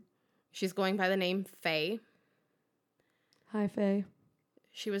 Mm-hmm. She's going by the name Faye. Hi, Faye.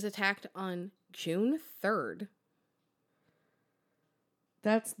 She was attacked on June 3rd.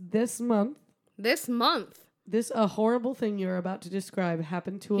 That's this month. This month. A horrible thing you're about to describe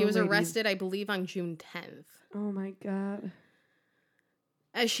happened to a lady. He was arrested, I believe, on June 10th. Oh, my God.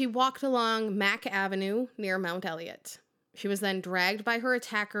 As she walked along Mack Avenue near Mount Elliott. She was then dragged by her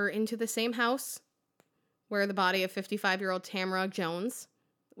attacker into the same house where the body of 55-year-old Tamara Jones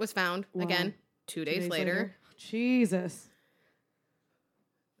was found, again, 2 days later. Jesus.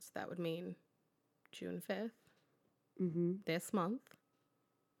 So that would mean June 5th, this month.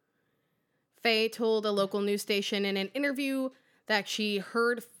 Faye told a local news station in an interview that she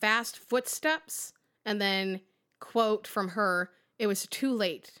heard fast footsteps and then, quote from her, "It was too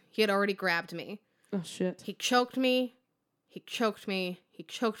late. He had already grabbed me. Oh, shit. He choked me,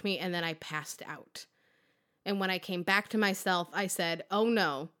 and then I passed out. And when I came back to myself, I said, 'Oh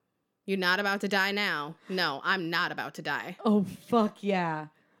no, you're not about to die now.' No, I'm not about to die." Oh, fuck yeah.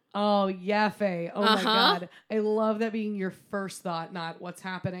 Oh, yeah, Faye. Oh, my Uh-huh. God. I love that being your first thought, not what's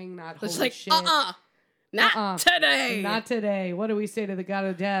happening, not holy It's like, shit. not today. Not today. What do we say to the god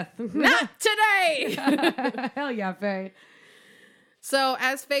of death? Not today. Hell yeah, Faye. So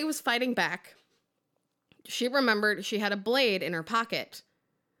as Faye was fighting back, she remembered she had a blade in her pocket.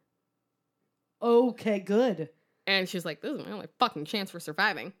 Okay, good. And she's like, this is my only fucking chance for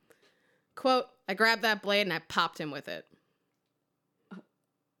surviving. Quote, I grabbed that blade and I popped him with it.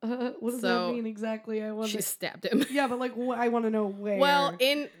 What does that mean exactly? She stabbed him. Yeah, but like, I want to know where. Well,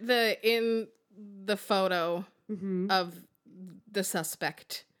 in the photo of the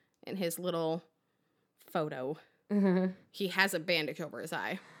suspect in his little photo, he has a bandage over his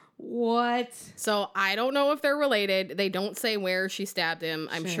eye. What? So I don't know if they're related. They don't say where she stabbed him.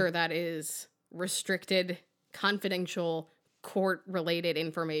 I'm sure that is restricted, confidential, court-related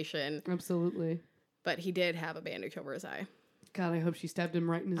information. Absolutely. But he did have a bandage over his eye. God, I hope she stabbed him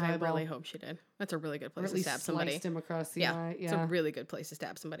right in his eyeball. I really hope she did. That's a really good place or at to least stab somebody. Sliced him across the eye. Yeah, it's a really good place to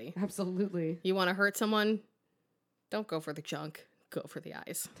stab somebody. Absolutely. You want to hurt someone? Don't go for the junk. Go for the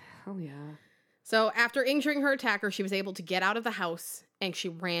eyes. Hell yeah. So after injuring her attacker, she was able to get out of the house and she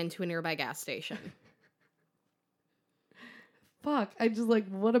ran to a nearby gas station. Fuck. I just like,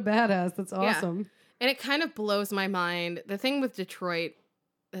 what a badass. That's awesome. Yeah. And it kind of blows my mind. The thing with Detroit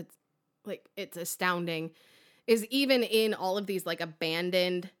that's like, it's astounding, is even in all of these like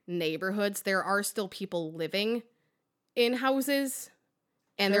abandoned neighborhoods, there are still people living in houses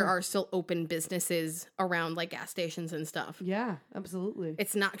and there are still open businesses around like gas stations and stuff. Yeah, absolutely.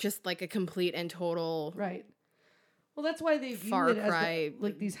 It's not just like a complete and total right. Well, that's why they view it as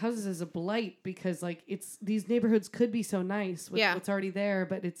like these houses as a blight, because like it's these neighborhoods could be so nice with what's already there,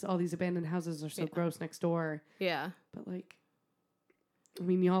 but it's all these abandoned houses are so gross next door. Yeah. But like, I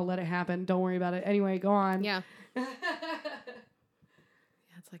mean, y'all let it happen. Don't worry about it. Anyway, go on. Yeah. Yeah,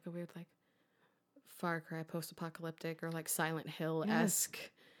 it's like a weird like Far Cry post-apocalyptic or like Silent Hill-esque. Yes.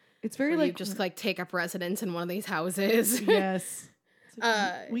 It's very like you just like take up residence in one of these houses. Yes.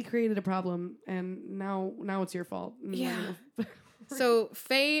 Like, we created a problem and now it's your fault. Yeah. So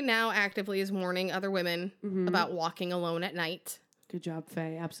Faye now actively is warning other women about walking alone at night. Good job,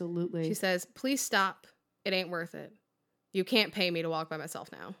 Faye. Absolutely. She says, please stop. It ain't worth it. You can't pay me to walk by myself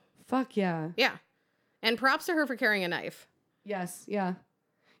now. Fuck yeah. Yeah. And props to her for carrying a knife. Yes. Yeah.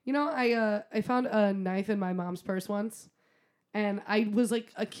 You know, I found a knife in my mom's purse once, and I was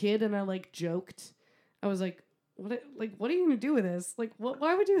like a kid, and I like joked. I was like, what are you gonna do with this? Like,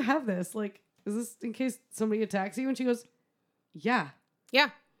 why would you have this? Like, is this in case somebody attacks you? And she goes, yeah. Yeah.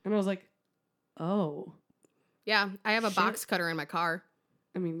 And I was like, oh. Yeah. I have a box cutter in my car.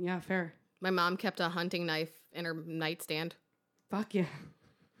 I mean, yeah, fair. My mom kept a hunting knife in her nightstand. Fuck yeah.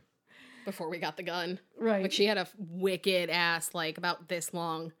 Before we got the gun. Right. Like she had a wicked ass, like about this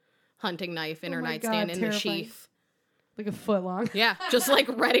long hunting knife in her nightstand in the sheath. Like a foot long. Yeah. Just like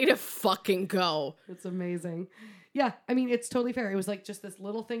ready to fucking go. It's amazing. Yeah. I mean, it's totally fair. It was like just this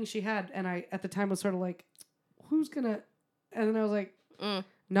little thing she had. And I, at the time, was sort of like, who's gonna... And then I was like,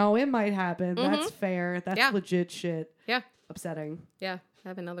 no, it might happen. That's fair. That's legit shit. Yeah. Upsetting. Yeah. I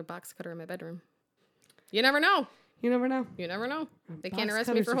have another box cutter in my bedroom. You never know. You never know. You never know. They can't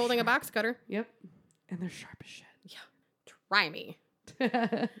arrest me for holding a box cutter. Yep. And they're sharp as shit. Yeah. Try me.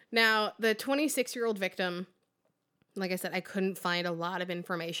 Now, the 26-year-old victim, like I said, I couldn't find a lot of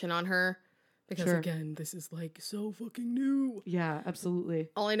information on her. Because, again, this is like so fucking new. Yeah, absolutely.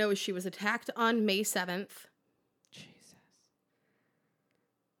 All I know is she was attacked on May 7th. Jesus.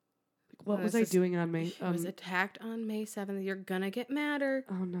 Like, what was I doing on May? She was attacked on May 7th. You're gonna get madder.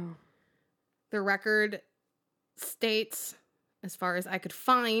 Oh, no. The record states, as far as I could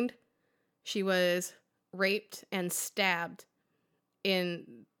find, she was raped and stabbed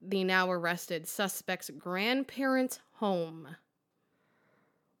in the now arrested suspect's grandparents' home.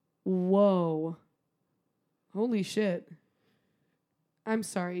 Whoa. Holy shit. I'm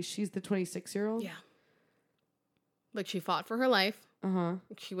sorry, she's the 26-year-old? Yeah. Like, she fought for her life. Uh-huh.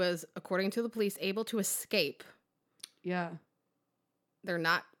 She was, according to the police, able to escape. Yeah. They're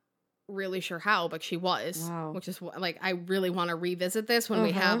not really sure how, but she was. Wow. Which is, like, I really want to revisit this when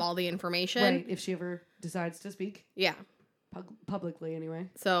we have all the information. Right, if she ever decides to speak. Yeah. Publicly, anyway.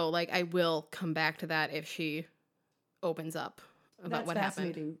 So, like, I will come back to that if she opens up about what happened. That's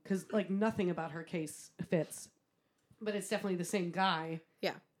fascinating, because, like, nothing about her case fits. But it's definitely the same guy.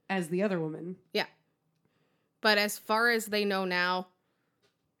 Yeah. As the other woman. Yeah. But as far as they know now,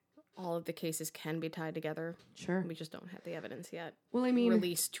 all of the cases can be tied together. Sure. We just don't have the evidence yet. Well, I mean...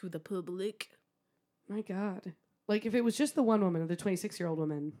 released to the public. My God. Like, if it was just the one woman, the 26-year-old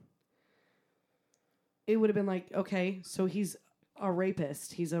woman, it would have been like, okay, so he's a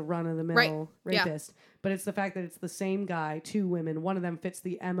rapist. He's a run-of-the-mill rapist. But it's the fact that it's the same guy, 2 women. One of them fits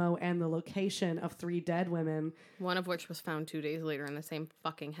the MO and the location of 3 dead women. One of which was found 2 days later in the same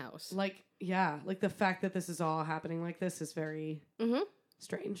fucking house. Like, yeah. Like, the fact that this is all happening like this is very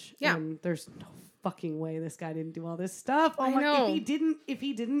strange. Yeah. And there's no fucking way this guy didn't do all this stuff. Oh, I know. If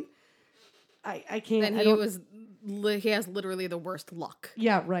he didn't, I can't. Then he has literally the worst luck.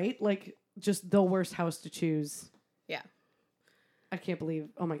 Yeah, right? Like, just the worst house to choose. Yeah. I can't believe.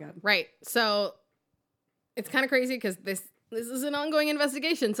 Oh, my God. Right. So it's kind of crazy because this is an ongoing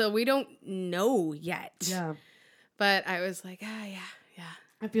investigation, so we don't know yet. Yeah. But I was like, yeah.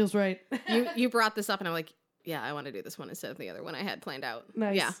 That feels right. You brought this up, and I'm like, yeah, I want to do this one instead of the other one I had planned out.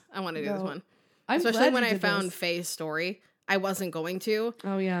 Nice. Yeah, I want to do this one. Especially when I found Faye's story. I wasn't going to.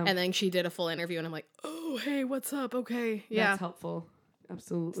 Oh, yeah. And then she did a full interview, and I'm like, oh, hey, what's up? Okay. Yeah. That's helpful.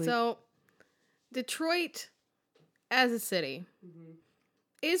 Absolutely. So, Detroit, as a city,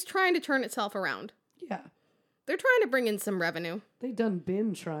 is trying to turn itself around. Yeah. They're trying to bring in some revenue. They done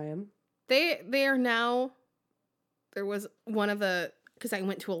been trying. They are now, there was one of the, because I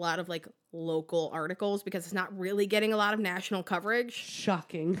went to a lot of, like, local articles because it's not really getting a lot of national coverage.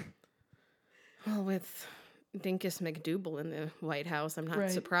 Shocking. Well, with Dinkus McDougal in the White House, I'm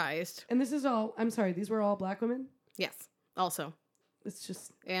not surprised. And this is all, I'm sorry, these were all black women? Yes, also. It's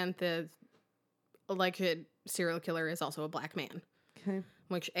just... And the alleged serial killer is also a black man. Okay.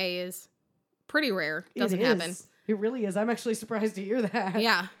 Which, is pretty rare. Doesn't happen. It really is. I'm actually surprised to hear that.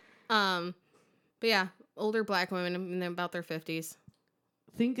 Yeah. But yeah, older black women in about their 50s.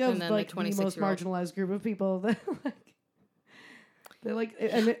 Think of like the most marginalized group of people that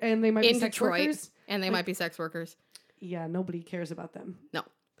and they might be sex workers. And they might be sex workers. Yeah, nobody cares about them. No.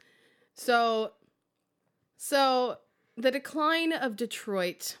 So the decline of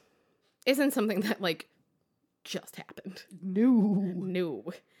Detroit isn't something that like just happened. No.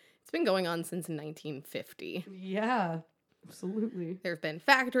 It's been going on since 1950. Yeah, absolutely. There have been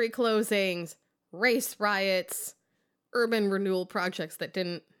factory closings, race riots, urban renewal projects that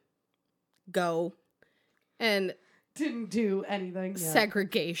didn't go, and didn't do anything.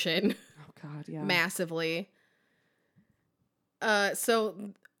 Segregation. Oh God, yeah. Massively. So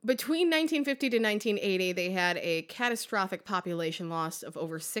between 1950 to 1980, they had a catastrophic population loss of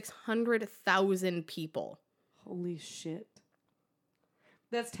over 600,000 people. Holy shit.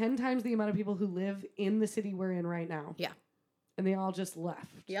 That's 10 times the amount of people who live in the city we're in right now. Yeah. And they all just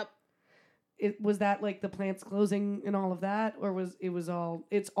left. Yep. Was that like the plants closing and all of that? Or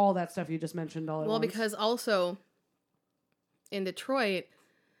it's all that stuff you just mentioned all at once? Well, because also in Detroit,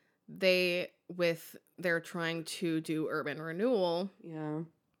 they're trying to do urban renewal. Yeah.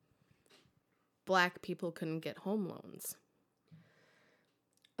 Black people couldn't get home loans.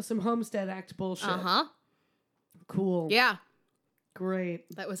 Some Homestead Act bullshit. Uh-huh. Cool. Yeah. Great.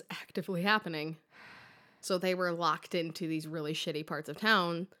 That was actively happening. So they were locked into these really shitty parts of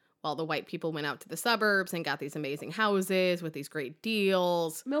town while the white people went out to the suburbs and got these amazing houses with these great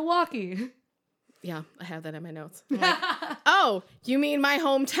deals. Milwaukee. Yeah, I have that in my notes. Like, oh, you mean my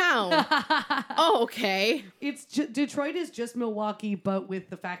hometown? Oh, okay. Detroit is just Milwaukee, but with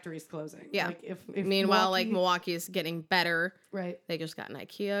the factories closing. Yeah. Like if meanwhile, Milwaukee is getting better. Right. They just got an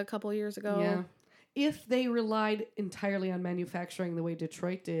IKEA a couple years ago. Yeah. If they relied entirely on manufacturing the way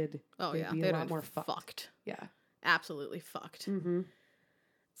Detroit did, they'd be a lot more fucked. Yeah. Absolutely fucked. Mm-hmm.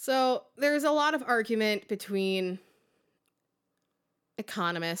 So there's a lot of argument between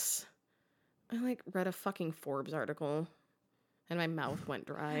economists. I read a fucking Forbes article and my mouth went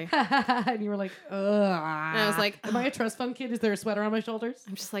dry. And you were like, ugh. And I was like, am I a trust fund kid? Is there a sweater on my shoulders?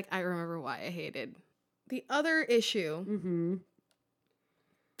 I'm just like, I remember why I hated. The other issue,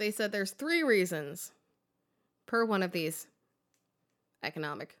 they said there's 3 reasons per one of these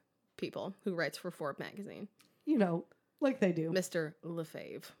economic people who writes for Forbes magazine. You know, like they do. Mr.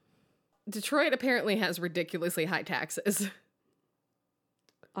 Lefebvre. Detroit apparently has ridiculously high taxes.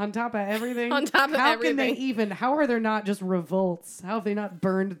 On top of everything? On top of everything. How are there not just revolts? How have they not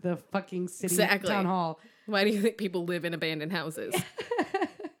burned the fucking city town hall? Why do you think people live in abandoned houses?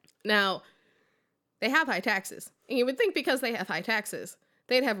 Now, they have high taxes. And you would think because they have high taxes,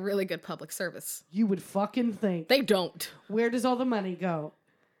 they'd have really good public service. You would fucking think. They don't. Where does all the money go?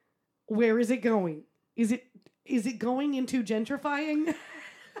 Where is it going? Is it going into gentrifying?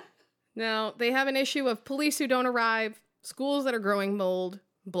 Now, they have an issue of police who don't arrive, schools that are growing mold,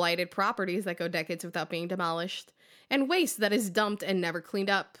 blighted properties that go decades without being demolished, and waste that is dumped and never cleaned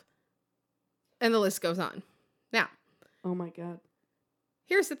up. And the list goes on. Now. Oh my God.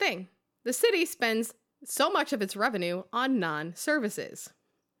 Here's the thing. The city spends so much of its revenue on non-services.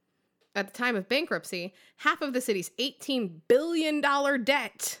 At the time of bankruptcy, half of the city's $18 billion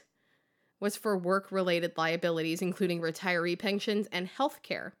debt was for work-related liabilities, including retiree pensions and health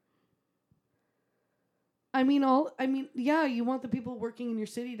care. Yeah, you want the people working in your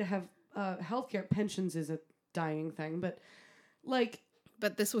city to have healthcare. Pensions is a dying thing, but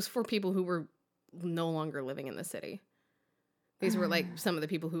But this was for people who were no longer living in the city. These were like some of the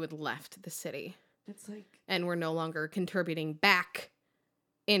people who had left the city. It's like... And were no longer contributing back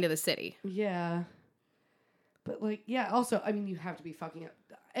into the city. Yeah. But also, you have to be fucking up.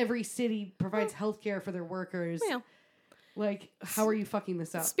 Every city provides healthcare for their workers. Yeah. How are you fucking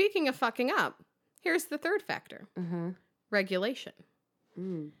this up? Speaking of fucking up, here's the third factor. Regulation.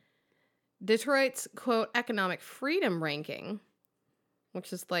 Detroit's, quote, economic freedom ranking,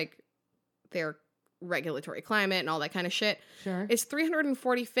 which is like their regulatory climate and all that kind of shit, sure, is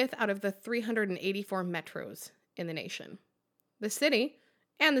 345th out of the 384 metros in the nation. The city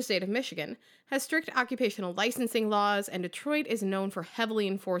and the state of Michigan has strict occupational licensing laws, and Detroit is known for heavily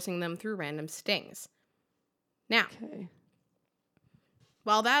enforcing them through random stings. Now,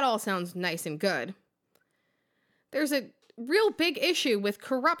 while that all sounds nice and good, there's a real big issue with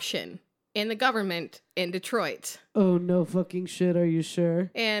corruption in the government in Detroit. Oh, no fucking shit, are you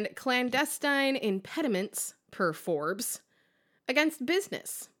sure? And clandestine impediments, per Forbes, against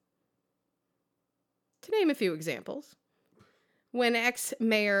business. To name a few examples, when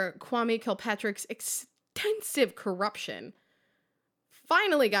ex-mayor Kwame Kilpatrick's extensive corruption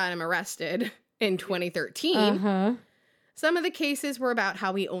finally got him arrested in 2013, some of the cases were about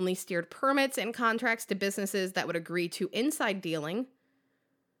how he only steered permits and contracts to businesses that would agree to inside dealing.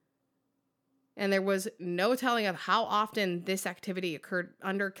 And there was no telling of how often this activity occurred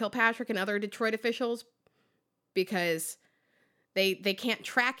under Kilpatrick and other Detroit officials because they can't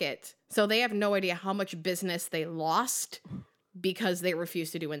track it. So they have no idea how much business they lost because they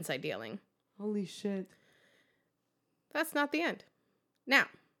refused to do inside dealing. Holy shit. That's not the end. Now,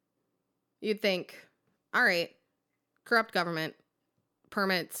 you'd think, all right, corrupt government,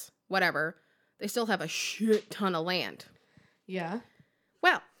 permits, whatever. They still have a shit ton of land. Yeah.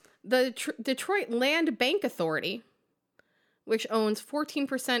 Well, the Detroit Land Bank Authority, which owns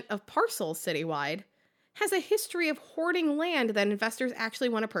 14% of parcels citywide, has a history of hoarding land that investors actually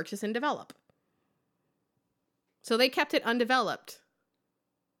want to purchase and develop. So they kept it undeveloped.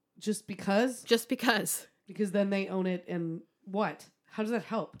 Just because? Just because. Because then they own it and what? How does that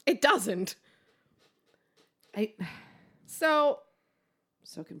help? It doesn't. So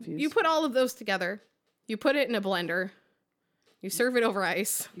confused. You put all of those together. You put it in a blender. You serve it over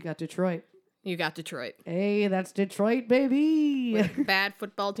ice. You got Detroit. You got Detroit. Hey, that's Detroit, baby. With a bad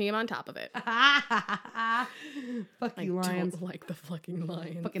football team on top of it. Fuck you, Lions. I don't like the fucking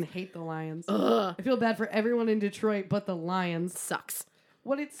Lions. Fucking hate the Lions. Ugh. I feel bad for everyone in Detroit but the Lions. Sucks.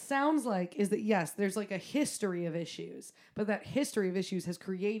 What it sounds like is that, yes, there's like a history of issues, but that history of issues has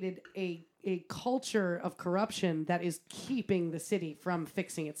created a culture of corruption that is keeping the city from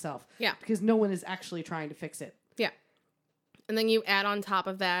fixing itself. Yeah. Because no one is actually trying to fix it. Yeah. And then you add on top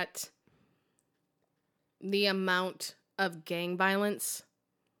of that the amount of gang violence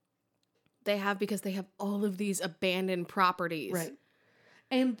they have because they have all of these abandoned properties. Right.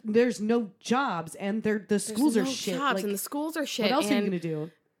 And there's no jobs, and the schools are shit. Jobs, and the schools are shit. What else are you going to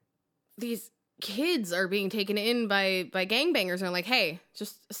do? These kids are being taken in by gangbangers and are like, hey,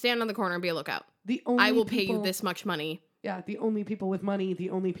 just stand on the corner and be a lookout. I will pay you this much money. Yeah, the only people with money, the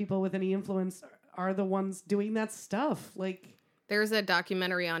only people with any influence are the ones doing that stuff. There's a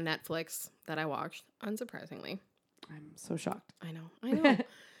documentary on Netflix that I watched, unsurprisingly. I'm so shocked. I know.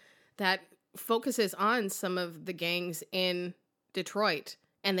 That focuses on some of the gangs in Detroit,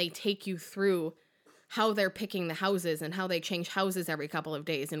 and they take you through how they're picking the houses and how they change houses every couple of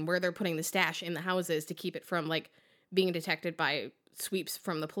days and where they're putting the stash in the houses to keep it from being detected by sweeps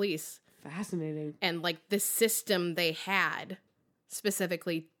from the police. Fascinating. And the system they had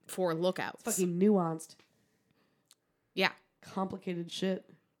specifically for lookouts. It's fucking nuanced. Yeah. Complicated shit.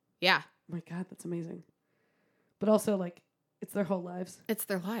 Yeah. Oh my God, that's amazing. But also it's their whole lives. It's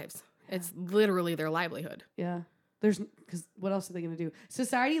their lives. Yeah. It's literally their livelihood. Yeah. Because what else are they going to do?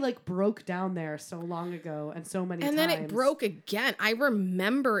 Society broke down there so long ago and so many times. And then it broke again. I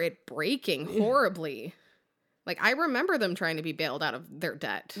remember it breaking horribly. I remember them trying to be bailed out of their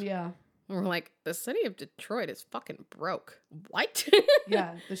debt. Yeah. And we're like, the city of Detroit is fucking broke. What?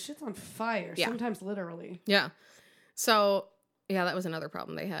 Yeah. The shit's on fire. Yeah. Sometimes literally. Yeah. So, yeah, that was another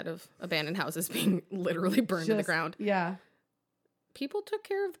problem they had of abandoned houses being literally burned to the ground. Yeah. People took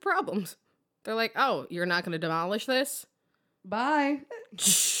care of the problems. They're like, oh, you're not going to demolish this? Bye.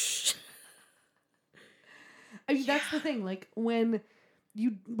 I mean, that's the thing. When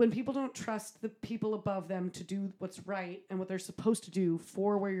when people don't trust the people above them to do what's right and what they're supposed to do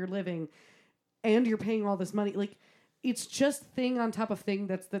for where you're living, and you're paying all this money, like, it's just thing on top of thing.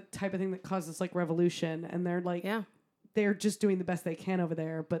 That's the type of thing that causes like revolution. And they're like, they're just doing the best they can over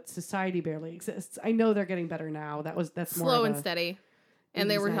there, but society barely exists. I know they're getting better now. That's slow more and steady. And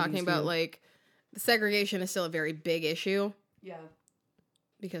they were talking about like the segregation is still a very big issue. Yeah.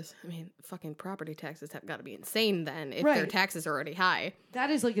 Because, I mean, fucking property taxes have got to be insane then if their taxes are already high. That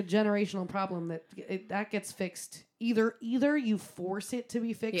is like a generational problem that gets fixed. Either you force it to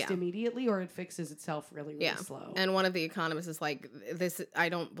be fixed immediately, or it fixes itself really, really slow. And one of the economists is like, I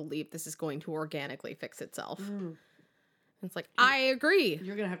don't believe this is going to organically fix itself. It's like, I agree.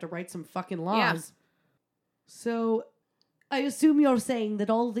 You're going to have to write some fucking laws. Yeah. So I assume you're saying that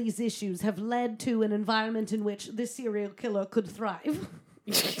all these issues have led to an environment in which this serial killer could thrive.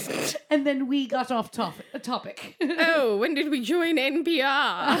 And then we got off topic. Oh, when did we join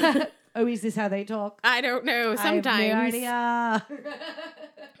NPR? Oh, is this how they talk? I don't know. Sometimes. I have no idea.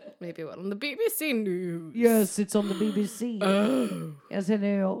 Maybe what, on the BBC News? Yes, it's on the BBC. Oh. Yes, I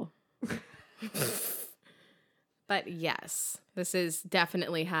know. But yes, this is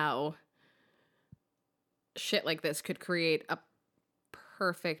definitely how shit like this could create a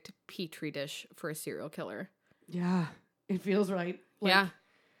perfect petri dish for a serial killer. Yeah, it feels right. Like,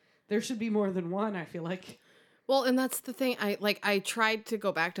 there should be more than one, I feel like. Well, and that's the thing. I tried to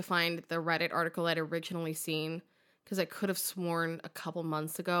go back to find the Reddit article I'd originally seen, because I could have sworn a couple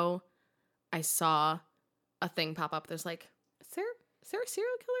months ago I saw a thing pop up. There's like, is there a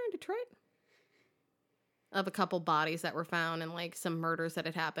serial killer in Detroit? Of a couple bodies that were found and like some murders that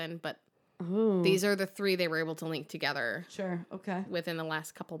had happened, but these are the three they were able to link together. Sure, okay. Within the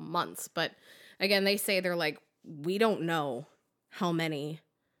last couple months. But again, they say they're like, we don't know how many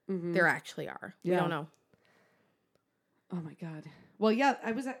there actually are. Yeah. We don't know. Oh my God. Well, yeah,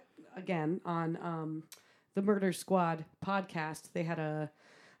 I was again on the Murder Squad podcast. I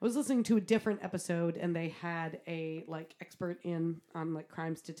was listening to a different episode, and they had a like expert on like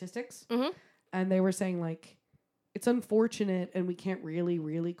crime statistics. And they were saying, like, it's unfortunate and we can't really,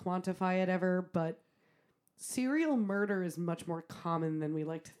 really quantify it ever, but serial murder is much more common than we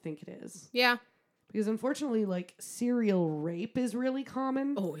like to think it is. Yeah. Because unfortunately, like, serial rape is really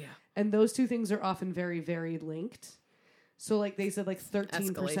common. Oh, yeah. And those two things are often very, very linked. So, like, they said, like,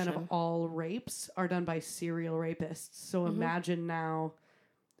 13% of all rapes are done by serial rapists. So imagine now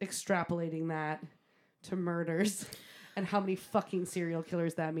extrapolating that to murders. And how many fucking serial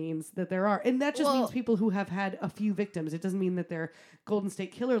killers that means that there are. And that just means people who have had a few victims. It doesn't mean that they're Golden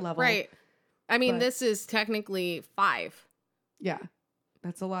State Killer level. Right. I mean, this is technically 5. Yeah.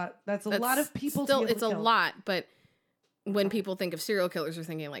 That's a lot. That's a lot of people. Still, it's a lot. But when people think of serial killers, they're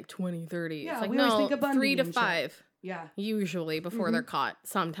thinking like 20, 30. Yeah, it's like, we always think of Bundy 3 to 5. Shit. Yeah. Usually before they're caught.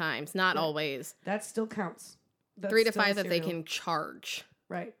 Sometimes. Not always. That still counts. That's 3 to 5 that they can charge.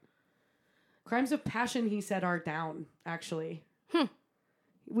 Right. Crimes of passion, he said, are down, actually.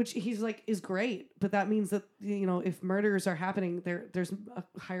 Which he's like, is great. But that means that, you know, if murders are happening, there's a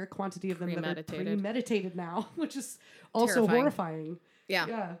higher quantity of them that are premeditated now, which is also horrifying. Yeah.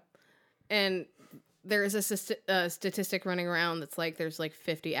 Yeah. And there is a statistic running around that's like, there's like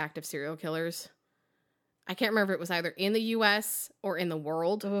 50 active serial killers. I can't remember if it was either in the U.S. or in the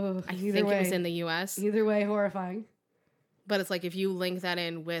world. I think it was in the U.S. Either way, horrifying. But it's like if you link that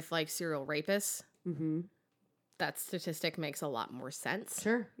in with like serial rapists, that statistic makes a lot more sense.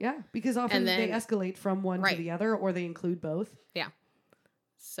 Sure, yeah. Because often they escalate from one to the other, or they include both. Yeah.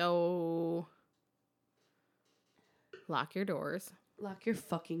 So lock your doors. Lock your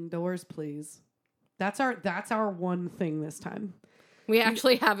fucking doors, please. That's our one thing this time. We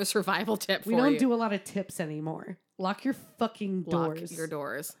actually have a survival tip for you. We don't do a lot of tips anymore. Lock your fucking doors. Lock your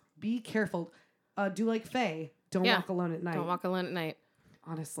doors. Be careful. Do like Faye. Don't walk alone at night. Don't walk alone at night.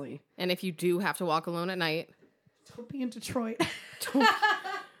 Honestly. And if you do have to walk alone at night, don't be in Detroit.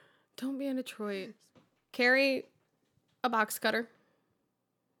 Don't be in Detroit. Carry a box cutter.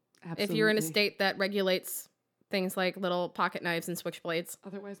 Absolutely. If you're in a state that regulates things like little pocket knives and switchblades.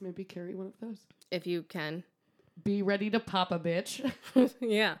 Otherwise, maybe carry one of those. If you can. Be ready to pop a bitch.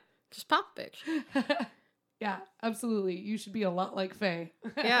 Yeah. Just pop a bitch. Yeah, absolutely. You should be a lot like Faye.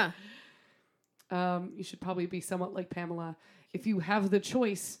 Yeah. You should probably be somewhat like Pamela. If you have the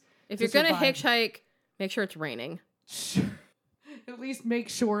choice. If you're going to hitchhike, make sure it's raining. Sure. At least make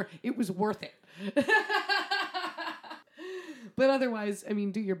sure it was worth it. But otherwise, I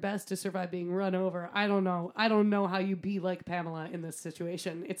mean, do your best to survive being run over. I don't know. I don't know how you be like Pamela in this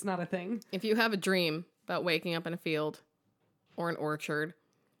situation. It's not a thing. If you have a dream about waking up in a field or an orchard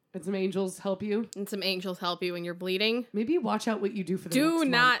And some angels help you. And some angels help you when you're bleeding. Maybe watch out what you do for the Do next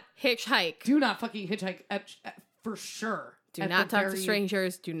not month. hitchhike. Do not fucking hitchhike for sure. Do not talk to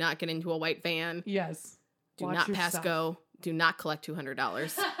strangers. Do not get into a white van. Yes. Do Watch not yourself. pass go. Do not collect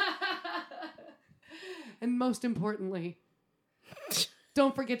 $200. And most importantly,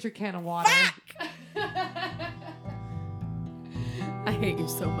 don't forget your can of water. I hate you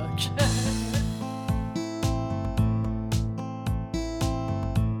so much.